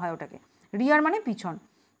মিরর বলা হয় ওটাকে। রিয়ার মানে পিছন।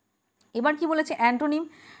 এবার কি বলেছে? অ্যান্টোনিম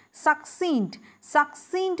সাকসিন্ট।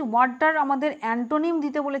 সাকসিন্ট ওয়ার্ডটার আমাদের অ্যান্টোনিম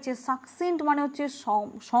দিতে বলেছে। সাকসিন্ট মানে হচ্ছে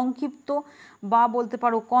সংক্ষিপ্ত, বা বলতে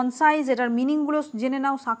পারো কনসাইজ। এটার মিনিংগুলো জেনে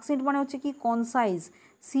নাও। সাকসিন্ট মানে হচ্ছে কি? কনসাইজ,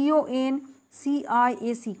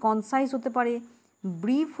 CONCIAC, কনসাইজ হতে পারে।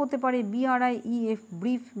 ব্রিফ হতে পারে, BRIEF,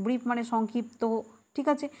 ব্রিফ মানে সংক্ষিপ্ত, ঠিক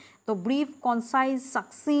আছে। তো ব্রিফ, কনসাইজ,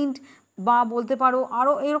 সাকসিন্ট, বা বলতে পারো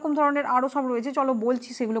আরও এরকম ধরনের আরও সব রয়েছে, চলো বলছি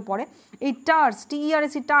সেগুলো পরে। এই টার্স,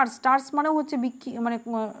 TERS, টার্স মানেও হচ্ছে মানে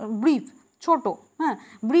ব্রিফ, ছোট। হ্যাঁ,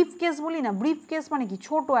 ব্রিফ কেস বলি না, ব্রিফ কেস মানে কি?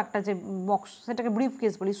 ছোট একটা যে বক্স, সেটাকে ব্রিফ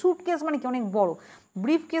কেস বলি। স্যুট কেস মানে কি? অনেক বড়।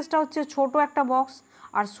 ব্রিফ কেসটা হচ্ছে ছোট একটা বক্স,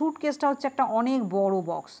 আর স্যুট কেসটা হচ্ছে একটা অনেক বড়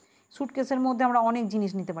বক্স। স্যুটকেসের মধ্যে আমরা অনেক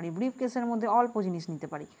জিনিস নিতে পারি, ব্রিফ কেসের মধ্যে অল্প জিনিস নিতে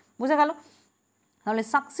পারি। বোঝা গেল? তাহলে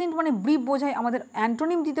সাকসিন্ট মানে ব্রিফ বোঝায়। আমাদের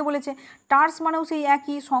অ্যান্টোনিম দিতে বলেছে। টার্স মানেও সেই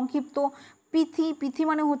একই, সংক্ষিপ্ত। পিথি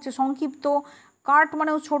মানে হচ্ছে সংক্ষিপ্ত। কার্ট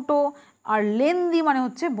মানেও ছোট। আর লেন্দি মানে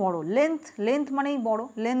হচ্ছে বড়। লেন্থ মানেই বড়,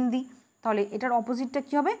 লেন্দি। তাহলে এটার অপোজিটটা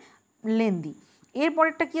কী হবে? লেন্দি।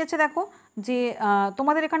 এরপরেরটা কী আছে দেখো, যে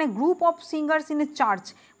তোমাদের এখানে group of singers in a church,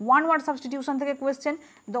 one word substitution থেকে কোয়েশ্চেন।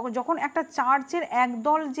 যখন একটা চার্চের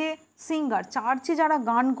একদল যে সিঙ্গার, চার্চে যারা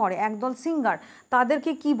গান করে একদল সিঙ্গার,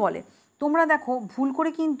 তাদেরকে কি বলে? তোমরা দেখো ভুল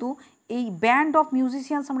করে কিন্তু এই ব্যান্ড অফ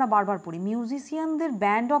মিউজিশিয়ানস আমরা বারবার পড়ি। মিউজিশিয়ানদের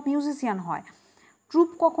ব্যান্ড অফ মিউজিশিয়ান হয়। ট্রুপ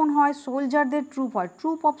কখন হয়? সোলজারদের ট্রুপ হয়,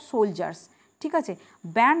 ট্রুপ অফ সোলজার্স, ঠিক আছে।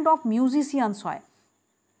 ব্যান্ড অফ মিউজিশিয়ানস হয়।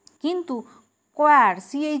 কিন্তু কোয়ার,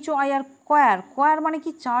 CHOIR, কোয়ার মানে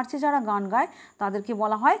কি? চার্চে যারা গান গায় তাদেরকে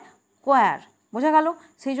বলা হয় কোয়ার। বোঝা গেল?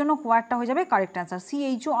 সেই জন্য কোয়ারটা হয়ে যাবে কারেক্ট অ্যান্সার,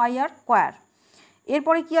 CHOIR, কোয়ার।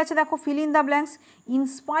 এরপরে কি আছে দেখো, fill in the blanks. In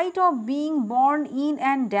spite of being born in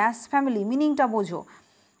and dash family, মিনিংটা বোঝো।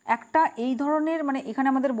 একটা এই ধরনের, মানে এখানে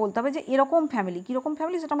আমাদের বলতে হবে যে এরকম ফ্যামিলি, কীরকম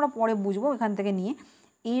ফ্যামিলি সেটা আমরা পরে বুঝবো এখান থেকে নিয়ে।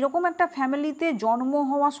 এইরকম একটা ফ্যামিলিতে জন্ম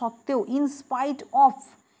হওয়া সত্ত্বেও, ইন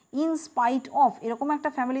স্পাইট অফ এরকম একটা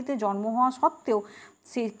ফ্যামিলিতে জন্ম হওয়া সত্ত্বেও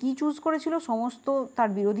সে কি চুজ করেছিল? সমস্ত তার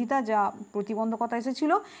বিরোধিতা, যা প্রতিবন্ধকতা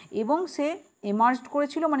এসেছিল, এবং সে এমার্জড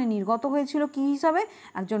করেছিল, মানে নির্গত হয়েছিল কি হিসাবে?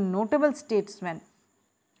 একজন নোটেবল স্টেটসম্যান,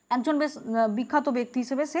 একজন বেশ বিখ্যাত ব্যক্তি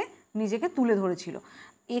হিসেবে সে নিজেকে তুলে ধরেছিল।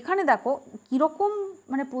 এখানে দেখো কীরকম,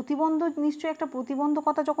 মানে নিশ্চয়ই একটা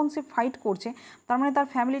প্রতিবন্ধকতা যখন সে ফাইট করছে, তার মানে তার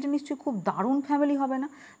ফ্যামিলিটা নিশ্চয়ই খুব দারুণ ফ্যামিলি হবে না,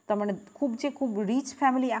 তার মানে খুব রিচ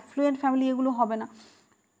ফ্যামিলি, অ্যাফ্লুয়েন্ট ফ্যামিলি এগুলো হবে না।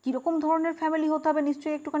 কীরকম ধরনের ফ্যামিলি হতে হবে?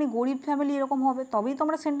 নিশ্চয়ই একটুখানি গরিব ফ্যামিলি এরকম হবে, তবেই তো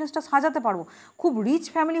আমরা সেন্টেন্সটা সাজাতে পারবো। খুব রিচ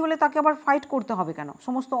ফ্যামিলি হলে তাকে আবার ফাইট করতে হবে কেন?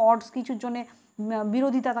 সমস্ত অডস কিছুর জন্য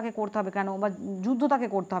বিরোধিতা তাকে করতে হবে কেন, বা যুদ্ধ তাকে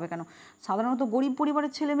করতে হবে কেন? সাধারণত গরিব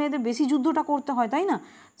পরিবারের ছেলে মেয়েদের বেশি যুদ্ধটা করতে হয়, তাই না?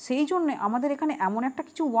 সেই জন্যে আমাদের এখানে এমন একটা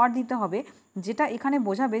কিছু ওয়ার্ড দিতে হবে যেটা এখানে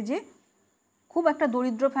বোঝাবে যে খুব একটা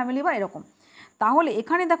দরিদ্র ফ্যামিলি বা এরকম। তাহলে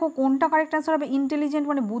এখানে দেখো কোনটা কারেক্ট অ্যান্সার হবে? ইন্টেলিজেন্ট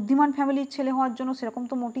মানে বুদ্ধিমান ফ্যামিলির ছেলে হওয়ার জন্য সেরকম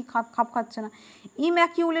তো মোটেই খাপ খাচ্ছে না।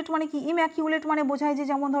 ইম্যাকিউলেট মানে কি? ইম্যাকিউলেট মানে বোঝায় যে,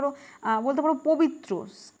 যেমন ধরো বলতে পারো পবিত্র,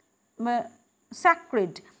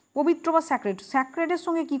 স্যাক্রেড, পবিত্র বা স্যাক্রেডের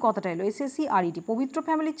সঙ্গে কি কথাটা এলো? SACRED। পবিত্র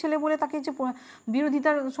ফ্যামিলির ছেলে বলে তাকে যে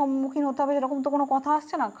বিরোধিতার সম্মুখীন হতে হবে সেরকম তো কোনো কথা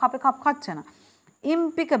আসছে না, খাপ খাচ্ছে না।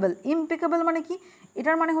 ইম্পেকেবল, ইম্পেকেবল মানে কি,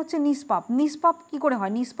 এটার মানে হচ্ছে নিষ্পাপ। নিষ্পাপ কী করে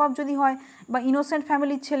হয়, নিষ্পাপ যদি হয় বা ইনোসেন্ট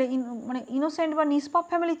ফ্যামিলির ছেলে, মানে ইনোসেন্ট বা নিষ্পাপ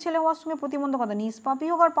ফ্যামিলির ছেলে হওয়ার সঙ্গে প্রতিবন্ধকতা, নিষ্পাপই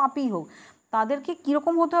হোক আর পাপই হোক, তাদেরকে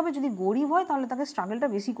কীরকম হতে হবে, যদি গরিব হয় তাহলে তাকে স্ট্রাগলটা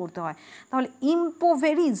বেশি করতে হয়। তাহলে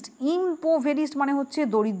ইম্পোভেরিজড, ইম্পোভেরিজড মানে হচ্ছে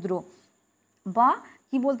দরিদ্র, বা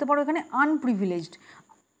কি বলতে পারো এখানে আনপ্রিভিলেজড।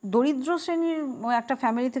 দরিদ্র শ্রেণীর একটা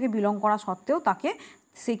ফ্যামিলি থেকে বিলং করা সত্ত্বেও তাকে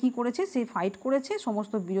সে কী করেছে, সে ফাইট করেছে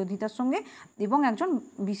সমস্ত বিরোধিতার সঙ্গে এবং একজন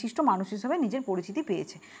বিশিষ্ট মানুষ হিসেবে নিজের পরিচিতি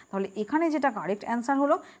পেয়েছে। তাহলে এখানে যেটা কারেক্ট অ্যান্সার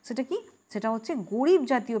হলো সেটা কি, সেটা হচ্ছে গরিব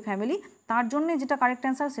জাতীয় ফ্যামিলি। তার জন্যে যেটা কারেক্ট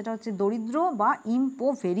অ্যান্সার সেটা হচ্ছে দরিদ্র বা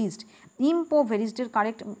ইম্পোভেরিজড। ইম্পোভেরিজডের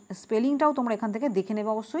কারেক্ট স্পেলিংটাও তোমরা এখান থেকে দেখে নেবে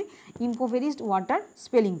অবশ্যই, ইম্পোভেরিজড ওয়ার্ডটার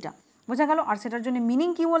স্পেলিংটা বোঝা গেল। আর সেটার জন্য মিনিং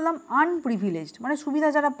কী বললাম, আনপ্রিভিলেজড, মানে সুবিধা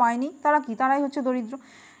যারা পায়নি তারা কি, তারাই হচ্ছে দরিদ্র।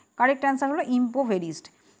 কারেক্ট অ্যান্সার হলো ইম্পোভেরিজড।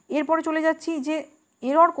 এরপরে চলে যাচ্ছি যে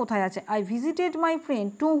এরর কোথায় আছে, I visited my friend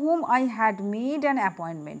two hmm I had made an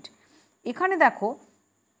appointment. এখানে দেখো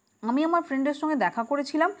আমি আমার ফ্রেন্ডের সঙ্গে দেখা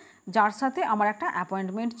করেছিলাম যার সাথে আমার একটা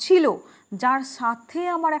অ্যাপয়েন্টমেন্ট ছিল, যার সাথে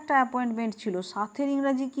আমার একটা অ্যাপয়েন্টমেন্ট ছিল, সাথের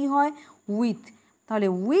ইংরাজি কি হয়, উইথ। তাহলে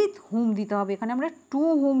উইথ হুম দিতে হবে, এখানে আমরা টু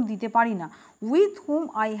হুম দিতে পারি না, with hmm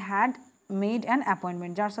I had made an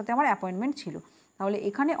appointment, যার সাথে আমার অ্যাপয়েন্টমেন্ট ছিল। তাহলে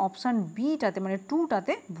এখানে অপশান বিটাতে মানে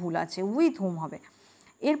টুটাতে ভুল আছে, উইথ হুম হবে।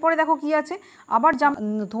 এরপরে দেখো কি আছে, আবার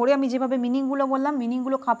ধরে আমি যেভাবে মিনিংগুলো বললাম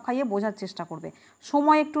মিনিংগুলো খাপ খাইয়ে বোঝার চেষ্টা করবে,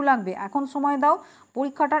 সময় একটু লাগবে, এখন সময় দাও,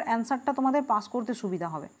 পরীক্ষাটার অ্যান্সারটা তোমাদের পাস করতে সুবিধা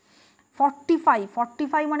হবে। 45,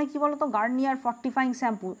 45 মানে কি বলো তো, গার্নিয়ার ফর্টিফাইং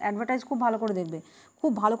শ্যাম্পু, অ্যাডভার্টাইজ খুব ভালো করে দেখবে,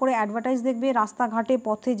 খুব ভালো করে অ্যাডভার্টাইজ দেখবে, রাস্তাঘাটে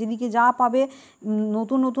পথে যেদিকে যা পাবে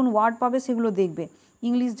নতুন নতুন ওয়ার্ড পাবে সেগুলো দেখবে,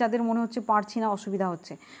 ইংলিশ যাদের মনে হচ্ছে পারছি না অসুবিধা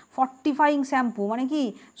হচ্ছে। ফর্টিফাইং শ্যাম্পু মানে কি,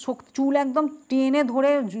 চুল একদম টেনে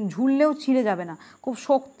ধরে ঝুললেও ছিঁড়ে যাবে না, খুব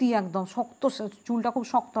শক্তি, একদম শক্ত, চুলটা খুব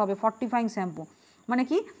শক্ত হবে। ফর্টিফাইং শ্যাম্পু মানে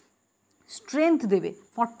কি, স্ট্রেংথ দেবে।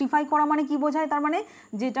 ফর্টিফাই করা মানে কি বোঝায়, তার মানে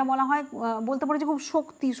যেটা বলা হয় বলতে পারো যে খুব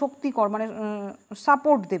শক্তিকর, মানে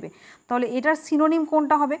সাপোর্ট দেবে। তাহলে এটার সিনোনিম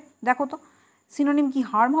কোনটা হবে দেখো তো, সিনোনিম কি,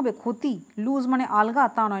 হার্ম হবে, ক্ষতি, লুজ মানে আলগা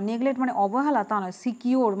তা নয়, নেগলেক্ট মানে অবহেলা তা নয়,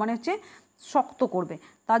 সিকিওর মানে হচ্ছে শক্ত করবে,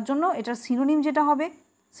 তার জন্য এটার সিনোনিম যেটা হবে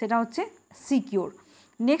সেটা হচ্ছে সিকিওর।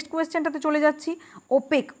 নেক্সট কোয়েশ্চেনটাতে চলে যাচ্ছি,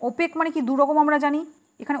 ওপেক। ওপেক মানে কি, দুরকম আমরা জানি,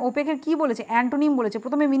 এখানে ওপেকের কি বলেছে, অ্যান্টোনিম বলেছে।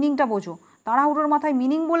 প্রথমে মিনিংটা বোঝো, তাড়াহুড়োর মাথায়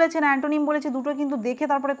মিনিং বলেছে না অ্যান্টোনিম বলেছে দুটো কিন্তু দেখে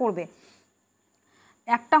তারপরে করবে।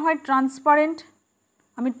 একটা হয় ট্রান্সপারেন্ট,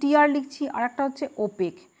 আমি টিআর লিখছি, আর একটা হচ্ছে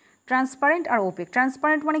ওপেক। ট্রান্সপারেন্ট আর ওপেক,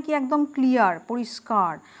 ট্রান্সপারেন্ট মানে কি একদম ক্লিয়ার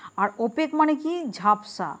পরিষ্কার, আর ওপেক মানে কি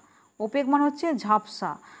ঝাপসা, ওপেক মানে হচ্ছে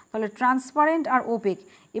ঝাপসা। তাহলে ট্রান্সপারেন্ট আর ওপেক।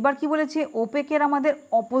 এবার কি বলেছে, ওপেকের আমাদের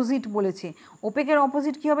অপোজিট বলেছে, ওপেকের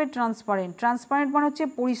অপোজিট কী হবে, ট্রান্সপারেন্ট। ট্রান্সপারেন্ট মানে হচ্ছে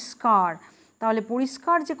পরিষ্কার, তাহলে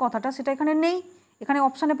পরিষ্কার যে কথাটা সেটা এখানে নেই, এখানে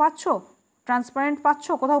অপশানে পাচ্ছ ট্রান্সপারেন্ট, পাচ্ছ,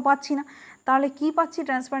 কোথাও পাচ্ছি না, তাহলে কি পাচ্ছি,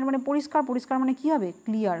 ট্রান্সপারেন্ট মানে পরিষ্কার, পরিষ্কার মানে কি হবে,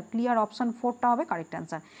 ক্লিয়ার, ক্লিয়ার, অপশান 4টা হবে কারেক্ট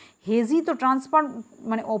অ্যান্সার। হেজি তো ট্রান্সপার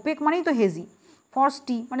মানে ওপেক মানেই তো হেজি,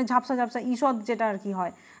 ফর্সটি মানে ঝাপসা ঝাপসা, ঈষৎ যেটা আর কি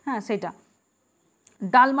হয়, হ্যাঁ সেটা।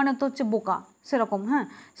 ডাল মানে তো হচ্ছে বোকা, সেরকম, হ্যাঁ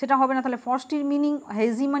সেটা হবে না। তাহলে ফর্সটির মিনিং,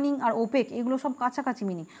 হেজি মিনিং আর ওপেক এগুলো সব কাছাকাছি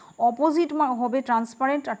মিনিং। অপোজিট হবে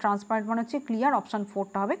ট্রান্সপারেন্ট, আর ট্রান্সপারেন্ট মানে হচ্ছে ক্লিয়ার, অপশান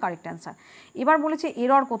 4টা হবে কারেক্ট অ্যান্সার। এবার বলেছে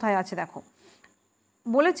এরর কোথায় আছে দেখো,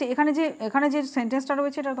 বলেছে এখানে যে সেন্টেন্সটা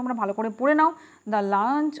রয়েছে এটা তোমরা ভালো করে পড়ে নাও। The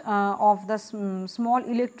launch of the small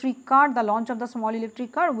electric car, the launch of the small electric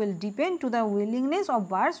car will depend to the willingness of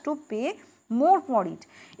buyers to pay more for it.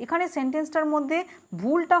 এখানে সেন্টেন্সটার মধ্যে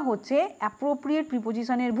ভুলটা হচ্ছে অ্যাপ্রোপ্রিয়েট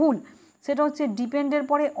প্রিপোজিশনের ভুল, সেটা হচ্ছে ডিপেন্ডের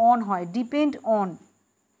পরে অন হয়, ডিপেন্ড অন,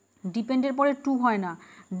 ডিপেন্ডের পরে টু হয় না,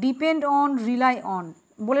 ডিপেন্ড অন, রিলাই অন।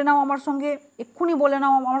 বলে নাও আমার সঙ্গে, এক্ষুনি বলে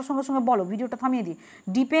নাও আমার সঙ্গে সঙ্গে বলো, ভিডিওটা থামিয়ে দিই।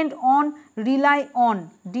 Depend on, rely on,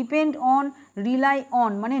 depend on, rely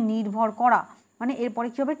on মানে নির্ভর করা, মানে এরপরে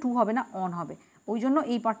কী হবে, টু হবে না অন হবে, ওই জন্য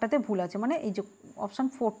এই পার্টটাতে ভুল আছে, মানে এই যে অপশান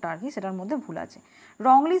 4টা আর কি সেটার মধ্যে ভুল আছে।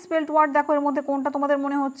 রংলি স্পেলড ওয়ার্ড দেখো, এর মধ্যে কোনটা তোমাদের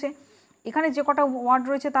মনে হচ্ছে, এখানে যে কটা ওয়ার্ড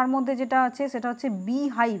রয়েছে তার মধ্যে যেটা আছে সেটা হচ্ছে বি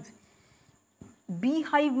হাইভ। বি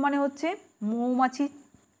হাইভ মানে হচ্ছে মৌমাছি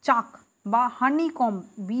চাক বা হানি কম্ব,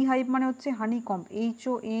 বি হাইভ মানে হচ্ছে হানি কম্ব,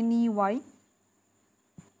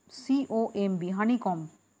 HONEYCOMB, হানি কম্ব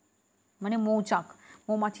মানে মৌচাক,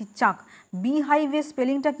 মৌমাছির চাক। বি হাইভের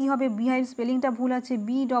স্পেলিংটা কী হবে, বি হাইভ স্পেলিংটা ভুল আছে,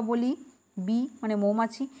 BEE মানে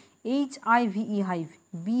মৌমাছি, HIVE হাইভ,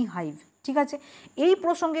 বি হাইভ, ঠিক আছে। এই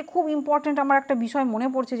প্রসঙ্গে খুব ইম্পর্ট্যান্ট আমার একটা বিষয় মনে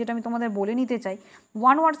পড়ছে যেটা আমি তোমাদের বলে নিতে চাই।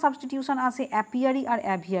 ওয়ান ওয়ার্ড সাবস্টিটিউশন আছে অ্যাপিয়ারি আর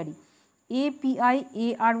অ্যাভিয়ারি,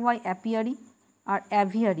 APIARY অ্যাপিয়ারি, আর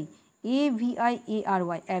অ্যাভিয়ারি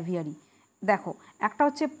AVIARY অ্যাভিয়ারি। দেখো একটা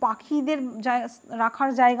হচ্ছে পাখিদের রাখার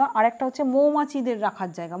জায়গা, আর একটা হচ্ছে মৌমাছিদের রাখার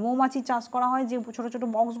জায়গা। মৌমাছি চাষ করা হয় যে ছোটো ছোটো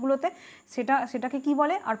বক্সগুলোতে, সেটাকে কি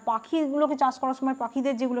বলে, আর পাখিগুলোকে চাষ করার সময়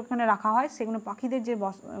পাখিদের যেগুলো এখানে রাখা হয় সেগুলো পাখিদের যে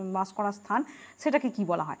বাস করার স্থান সেটাকে কি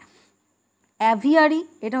বলা হয়? অ্যাভিয়ারি,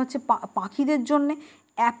 এটা হচ্ছে পাখিদের জন্যে।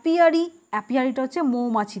 অ্যাপিয়ারিটা হচ্ছে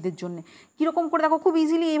মৌমাছিদের জন্যে। কীরকম করে দেখো, খুব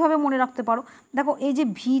ইজিলি এইভাবে মনে রাখতে পারো। দেখো এই যে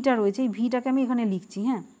ভিটা রয়েছে, এই ভিটাকে আমি এখানে লিখছি,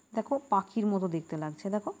 হ্যাঁ দেখো পাখির মতো দেখতে লাগছে।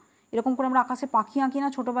 দেখো এরকম করে আমরা আকাশে পাখি আঁকি না,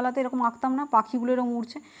 ছোটোবেলাতে এরকম আঁকতাম না, পাখিগুলো এরকম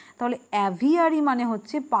উড়ছে। তাহলে অ্যাভিয়ারি মানে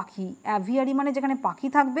হচ্ছে পাখি, অ্যাভিয়ারি মানে যেখানে পাখি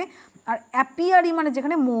থাকবে, আর অ্যাপিয়ারি মানে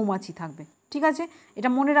যেখানে মৌমাছি থাকবে। ঠিক আছে, এটা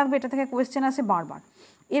মনে রাখবে, এটা থেকে কোয়েশ্চেন আসে বারবার।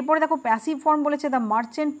 এরপরে দেখো প্যাসিভ ফর্ম বলেছে, the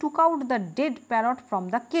merchant took out the dead parrot from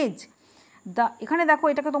the cage. এখানে দেখো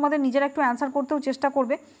এটাকে তোমাদের নিজেরা একটু অ্যান্সার করতেও চেষ্টা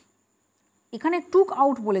করবে। এখানে টুক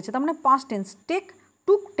আউট বলেছে, তার মানে পাস্ট টেন্স,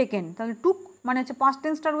 টুক টেকেন, তাহলে টুক মানে হচ্ছে পাস্ট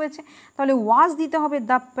টেন্সটা রয়েছে, তাহলে ওয়াজ দিতে হবে।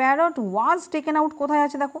 The parrot was taken out কোথায়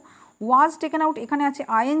আছে দেখো, ওয়াজ টেকেন আউট এখানে আছে।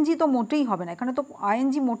 আইএনজি তো মোটেই হবে না, এখানে তো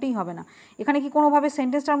আইএনজি মোটেই হবে না। এখানে কি কোনোভাবে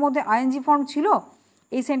সেন্টেন্সটার মধ্যে আইএনজি ফর্ম ছিল?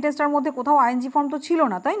 এই সেন্টেন্সটার মধ্যে কোথাও আইএনজি ফর্ম তো ছিল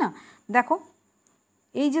না, তাই না? দেখো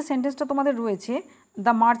এই যে সেন্টেন্সটা তোমাদের রয়েছে,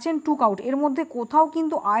 দ্য মার্চেন্ট টুক আউট, এর মধ্যে কোথাও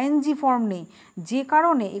কিন্তু আইএনজি ফর্ম নেই, যে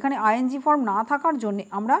কারণে এখানে আইএনজি ফর্ম না থাকার জন্যে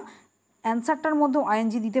আমরা অ্যান্সারটার মধ্যেও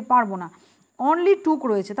আইএনজি দিতে পারবো না। অনলি টুক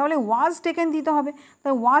রয়েছে, তাহলে ওয়াজ টেকেন দিতে হবে।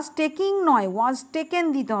 তাই ওয়াজ টেকিং নয়, ওয়াজ টেকেন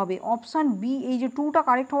দিতে হবে। অপশান বি, এই যে টুটা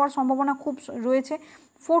কারেক্ট হওয়ার সম্ভাবনা খুব রয়েছে।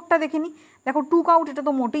 ফোরটা দেখে নিই, দেখো টুক আউট এটা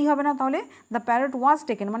তো মোটেই হবে না, তাহলে দ্য প্যারট ওয়াজ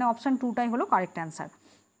টেকেন মানে অপশান টুটাই হলো কারেক্ট অ্যান্সার।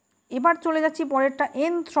 এবার চলে যাচ্ছি পরেরটা,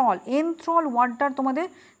 এনথ্রল। এনথ্রল ওয়ার্ডটার তোমাদের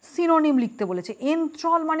সিনোনিম লিখতে বলেছে।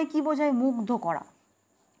 এনথ্রল মানে কি বোঝায়? মুগ্ধ করা।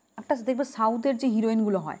 একটা দেখবে সাউথের যে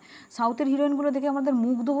হিরোইনগুলো হয়, সাউথের হিরোইনগুলো দেখে আমাদের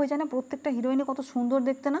মুগ্ধ হয়ে যায় না? প্রত্যেকটা হিরোইনে কত সুন্দর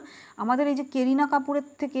দেখতে না? আমাদের এই যে কেরিনা কাপুরের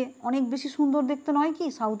থেকে অনেক বেশি সুন্দর দেখতে নয় কি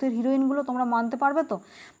সাউথের হিরোইনগুলো? তোমরা মানতে পারবে তো?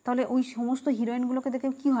 তাহলে ওই সমস্ত হিরোইনগুলোকে দেখে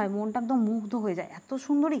কি হয়? মনটা একদম মুগ্ধ হয়ে যায়, এত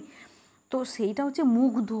সুন্দরী। তো সেইটা হচ্ছে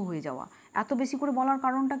মুগ্ধ হয়ে যাওয়া। এত বেশি করে বলার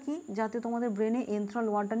কারণটা কি? যাতে তোমাদের ব্রেনে এনথ্রল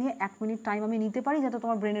ওয়ার্ডটা নিয়ে 1 মিনিট টাইম আমি নিতে পারি, যাতে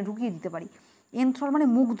তোমার ব্রেনে ঢুকিয়ে দিতে পারি। এনথ্রল মানে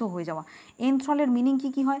মুগ্ধ হয়ে যাওয়া। এনথ্রলের মিনিং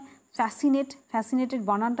কি হয়? ফ্যাসিনেট। ফ্যাসিনেটেড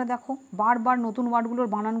বানানটা দেখো, বারবার নতুন ওয়ার্ডগুলোর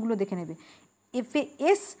বানানগুলো দেখে নেবে।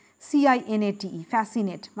 FASCINATE,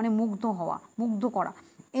 ফ্যাসিনেট মানে মুগ্ধ হওয়া, মুগ্ধ করা।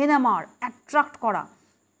 এনামার, অ্যাট্রাক্ট করা।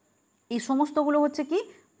 এই সমস্তগুলো হচ্ছে কি,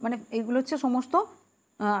 মানে এগুলো হচ্ছে সমস্ত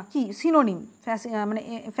কি সিনোনিম। মানে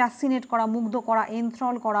ফ্যাসিনেট করা, মুগ্ধ করা,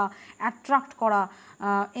 এনথ্রল করা, অ্যাট্রাক্ট করা,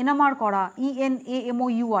 এনামার করা,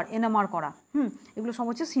 ENAMOUR, এনামার করা। এগুলো সব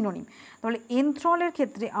হচ্ছে সিনোনিম। তাহলে এনথ্রলের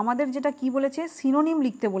ক্ষেত্রে আমাদের যেটা কি বলেছে, সিনোনিম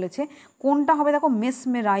লিখতে বলেছে। কোনটা হবে দেখো,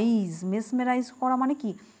 মেসমেরাইজ। মেসমেরাইজ করা মানে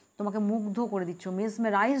কি? তোমাকে মুগ্ধ করে দিচ্ছ,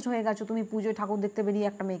 মেসমেরাইজড হয়ে গেছো তুমি পুজোয় ঠাকুর দেখতে বেরিয়ে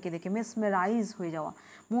একটা মেয়েকে দেখে মেসমেরাইজ হয়ে যাওয়া,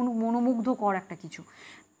 মনোমুগ্ধকর একটা কিছু।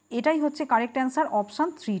 এটাই হচ্ছে কারেক্ট অ্যান্সার, অপশান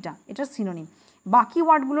 3টা, এটার সিনোনিম। বাকি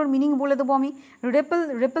ওয়ার্ডগুলোর মিনিং বলে দেবো আমি।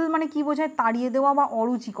 রেপেল মানে কি বোঝায়? তাড়িয়ে দেওয়া বা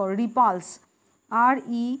অরুচিকর। রিপালস,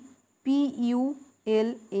 REPULSE,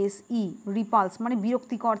 রিপালস মানে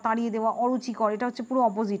বিরক্তিকর, তাড়িয়ে দেওয়া, অরুচিকর। এটা হচ্ছে পুরো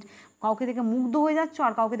অপোজিট। কাউকে দেখে মুগ্ধ হয়ে যাচ্ছ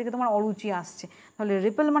আর কাউকে দেখে তোমার অরুচি আসছে। তাহলে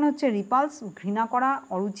রেপেল মানে হচ্ছে রিপালস, ঘৃণা করা,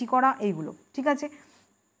 অরুচি করা, এইগুলো। ঠিক আছে।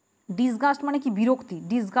 ডিসগাস্ট মানে কি? বিরক্তি।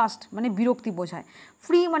 ডিসগাস্ট মানে বিরক্তি বোঝায়।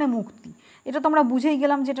 ফ্রি মানে মুক্তি। এটা তোমরা বুঝেই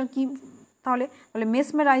গেলাম যেটা কি। তাহলে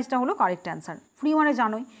মেসমেরাইজটা হলো কারেক্ট অ্যান্সার। ফ্রি মানে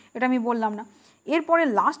জানোই, এটা আমি বললাম না। এরপরে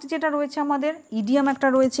লাস্ট যেটা রয়েছে আমাদের, ইডিয়াম একটা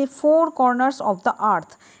রয়েছে, 4 কর্নার্স অফ দ্য আর্থ।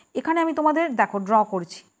 এখানে আমি তোমাদের দেখো ড্র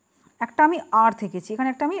করছি, একটা আমি আর্থ এঁকেছি, এখানে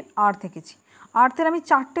একটা আমি আর্থ এঁকেছি। আর্থের আমি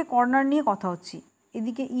 4টে কর্নার নিয়ে কথা হচ্ছি,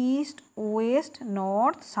 এদিকে ইস্ট, ওয়েস্ট,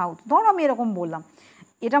 নর্থ, সাউথ। ধরো আমি এরকম বললাম,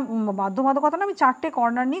 এটা বাধ্যবাধকতা না, আমি 4টে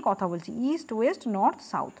কর্নার নিয়ে কথা বলছি, ইস্ট, ওয়েস্ট, নর্থ,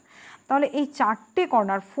 সাউথ। তাহলে এই 4টে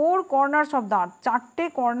corner, 4 corners of the earth, 4টে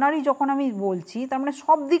কর্নারই যখন আমি বলছি, তার মানে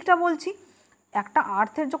সব দিকটা বলছি। একটা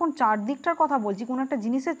আর্থের যখন 4 দিকটার কথা বলছি, কোনো একটা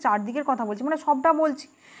জিনিসের 4 দিকের কথা বলছি, মানে সবটা বলছি।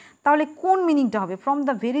 তাহলে কোন মিনিংটা হবে? ফ্রম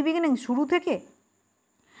দ্য ভেরি বিগিনিং, শুরু থেকে,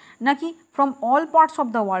 নাকি from all parts of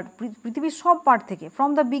the world, পৃথিবীর সব পার্ট থেকে, from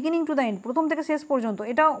the beginning to the end, প্রথম থেকে শেষ পর্যন্ত।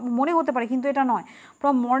 এটা মনে হতে পারে কিন্তু এটা নয়।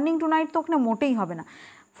 ফ্রম মর্নিং টু নাইট তো ওখানে মোটেই হবে না।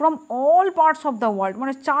 From all parts of the world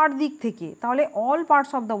মানে 4 দিক থেকে, তাহলে all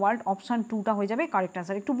parts of the world, option 2টা হয়ে যাবে কারেক্ট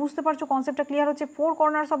অ্যান্সার। একটু বুঝতে পারছো কনসেপ্টটা ক্লিয়ার হচ্ছে? 4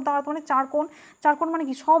 কর্নার্স অফ দ্য আর্থ মানে 4 কোণ। 4 কোণ মানে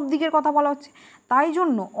কি? সব দিকের কথা বলা হচ্ছে, তাই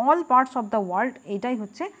জন্য all parts of the world এটাই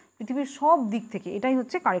হচ্ছে পৃথিবীর সব দিক থেকে, এটাই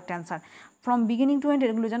হচ্ছে correct answer. From beginning to and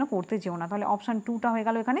এগুলো যেন করতে যেও না। তাহলে অপশান 2টা হয়ে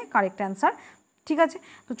গেল এখানে কারেক্ট অ্যান্সার। ঠিক আছে,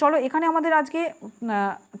 তো চলো এখানে আমাদের আজকে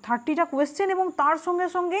 30টা কোয়েশ্চেন এবং তার সঙ্গে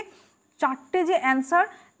সঙ্গে 4টে যে অ্যান্সার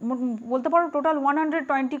বলতে পারো টোটাল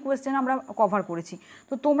 120 কোয়েশ্চেন আমরা কভার করেছি।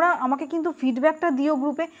 তো তোমরা আমাকে কিন্তু ফিডব্যাকটা দিও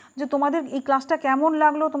গ্রুপে যে তোমাদের এই ক্লাসটা কেমন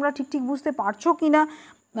লাগলো, তোমরা ঠিক বুঝতে পারছো কি না,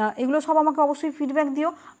 এগুলো সব আমাকে অবশ্যই ফিডব্যাক দিও।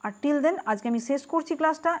 আর টিল দেন আজকে আমি শেষ করছি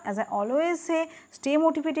ক্লাসটা। As I always say, stay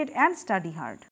motivated and study hard.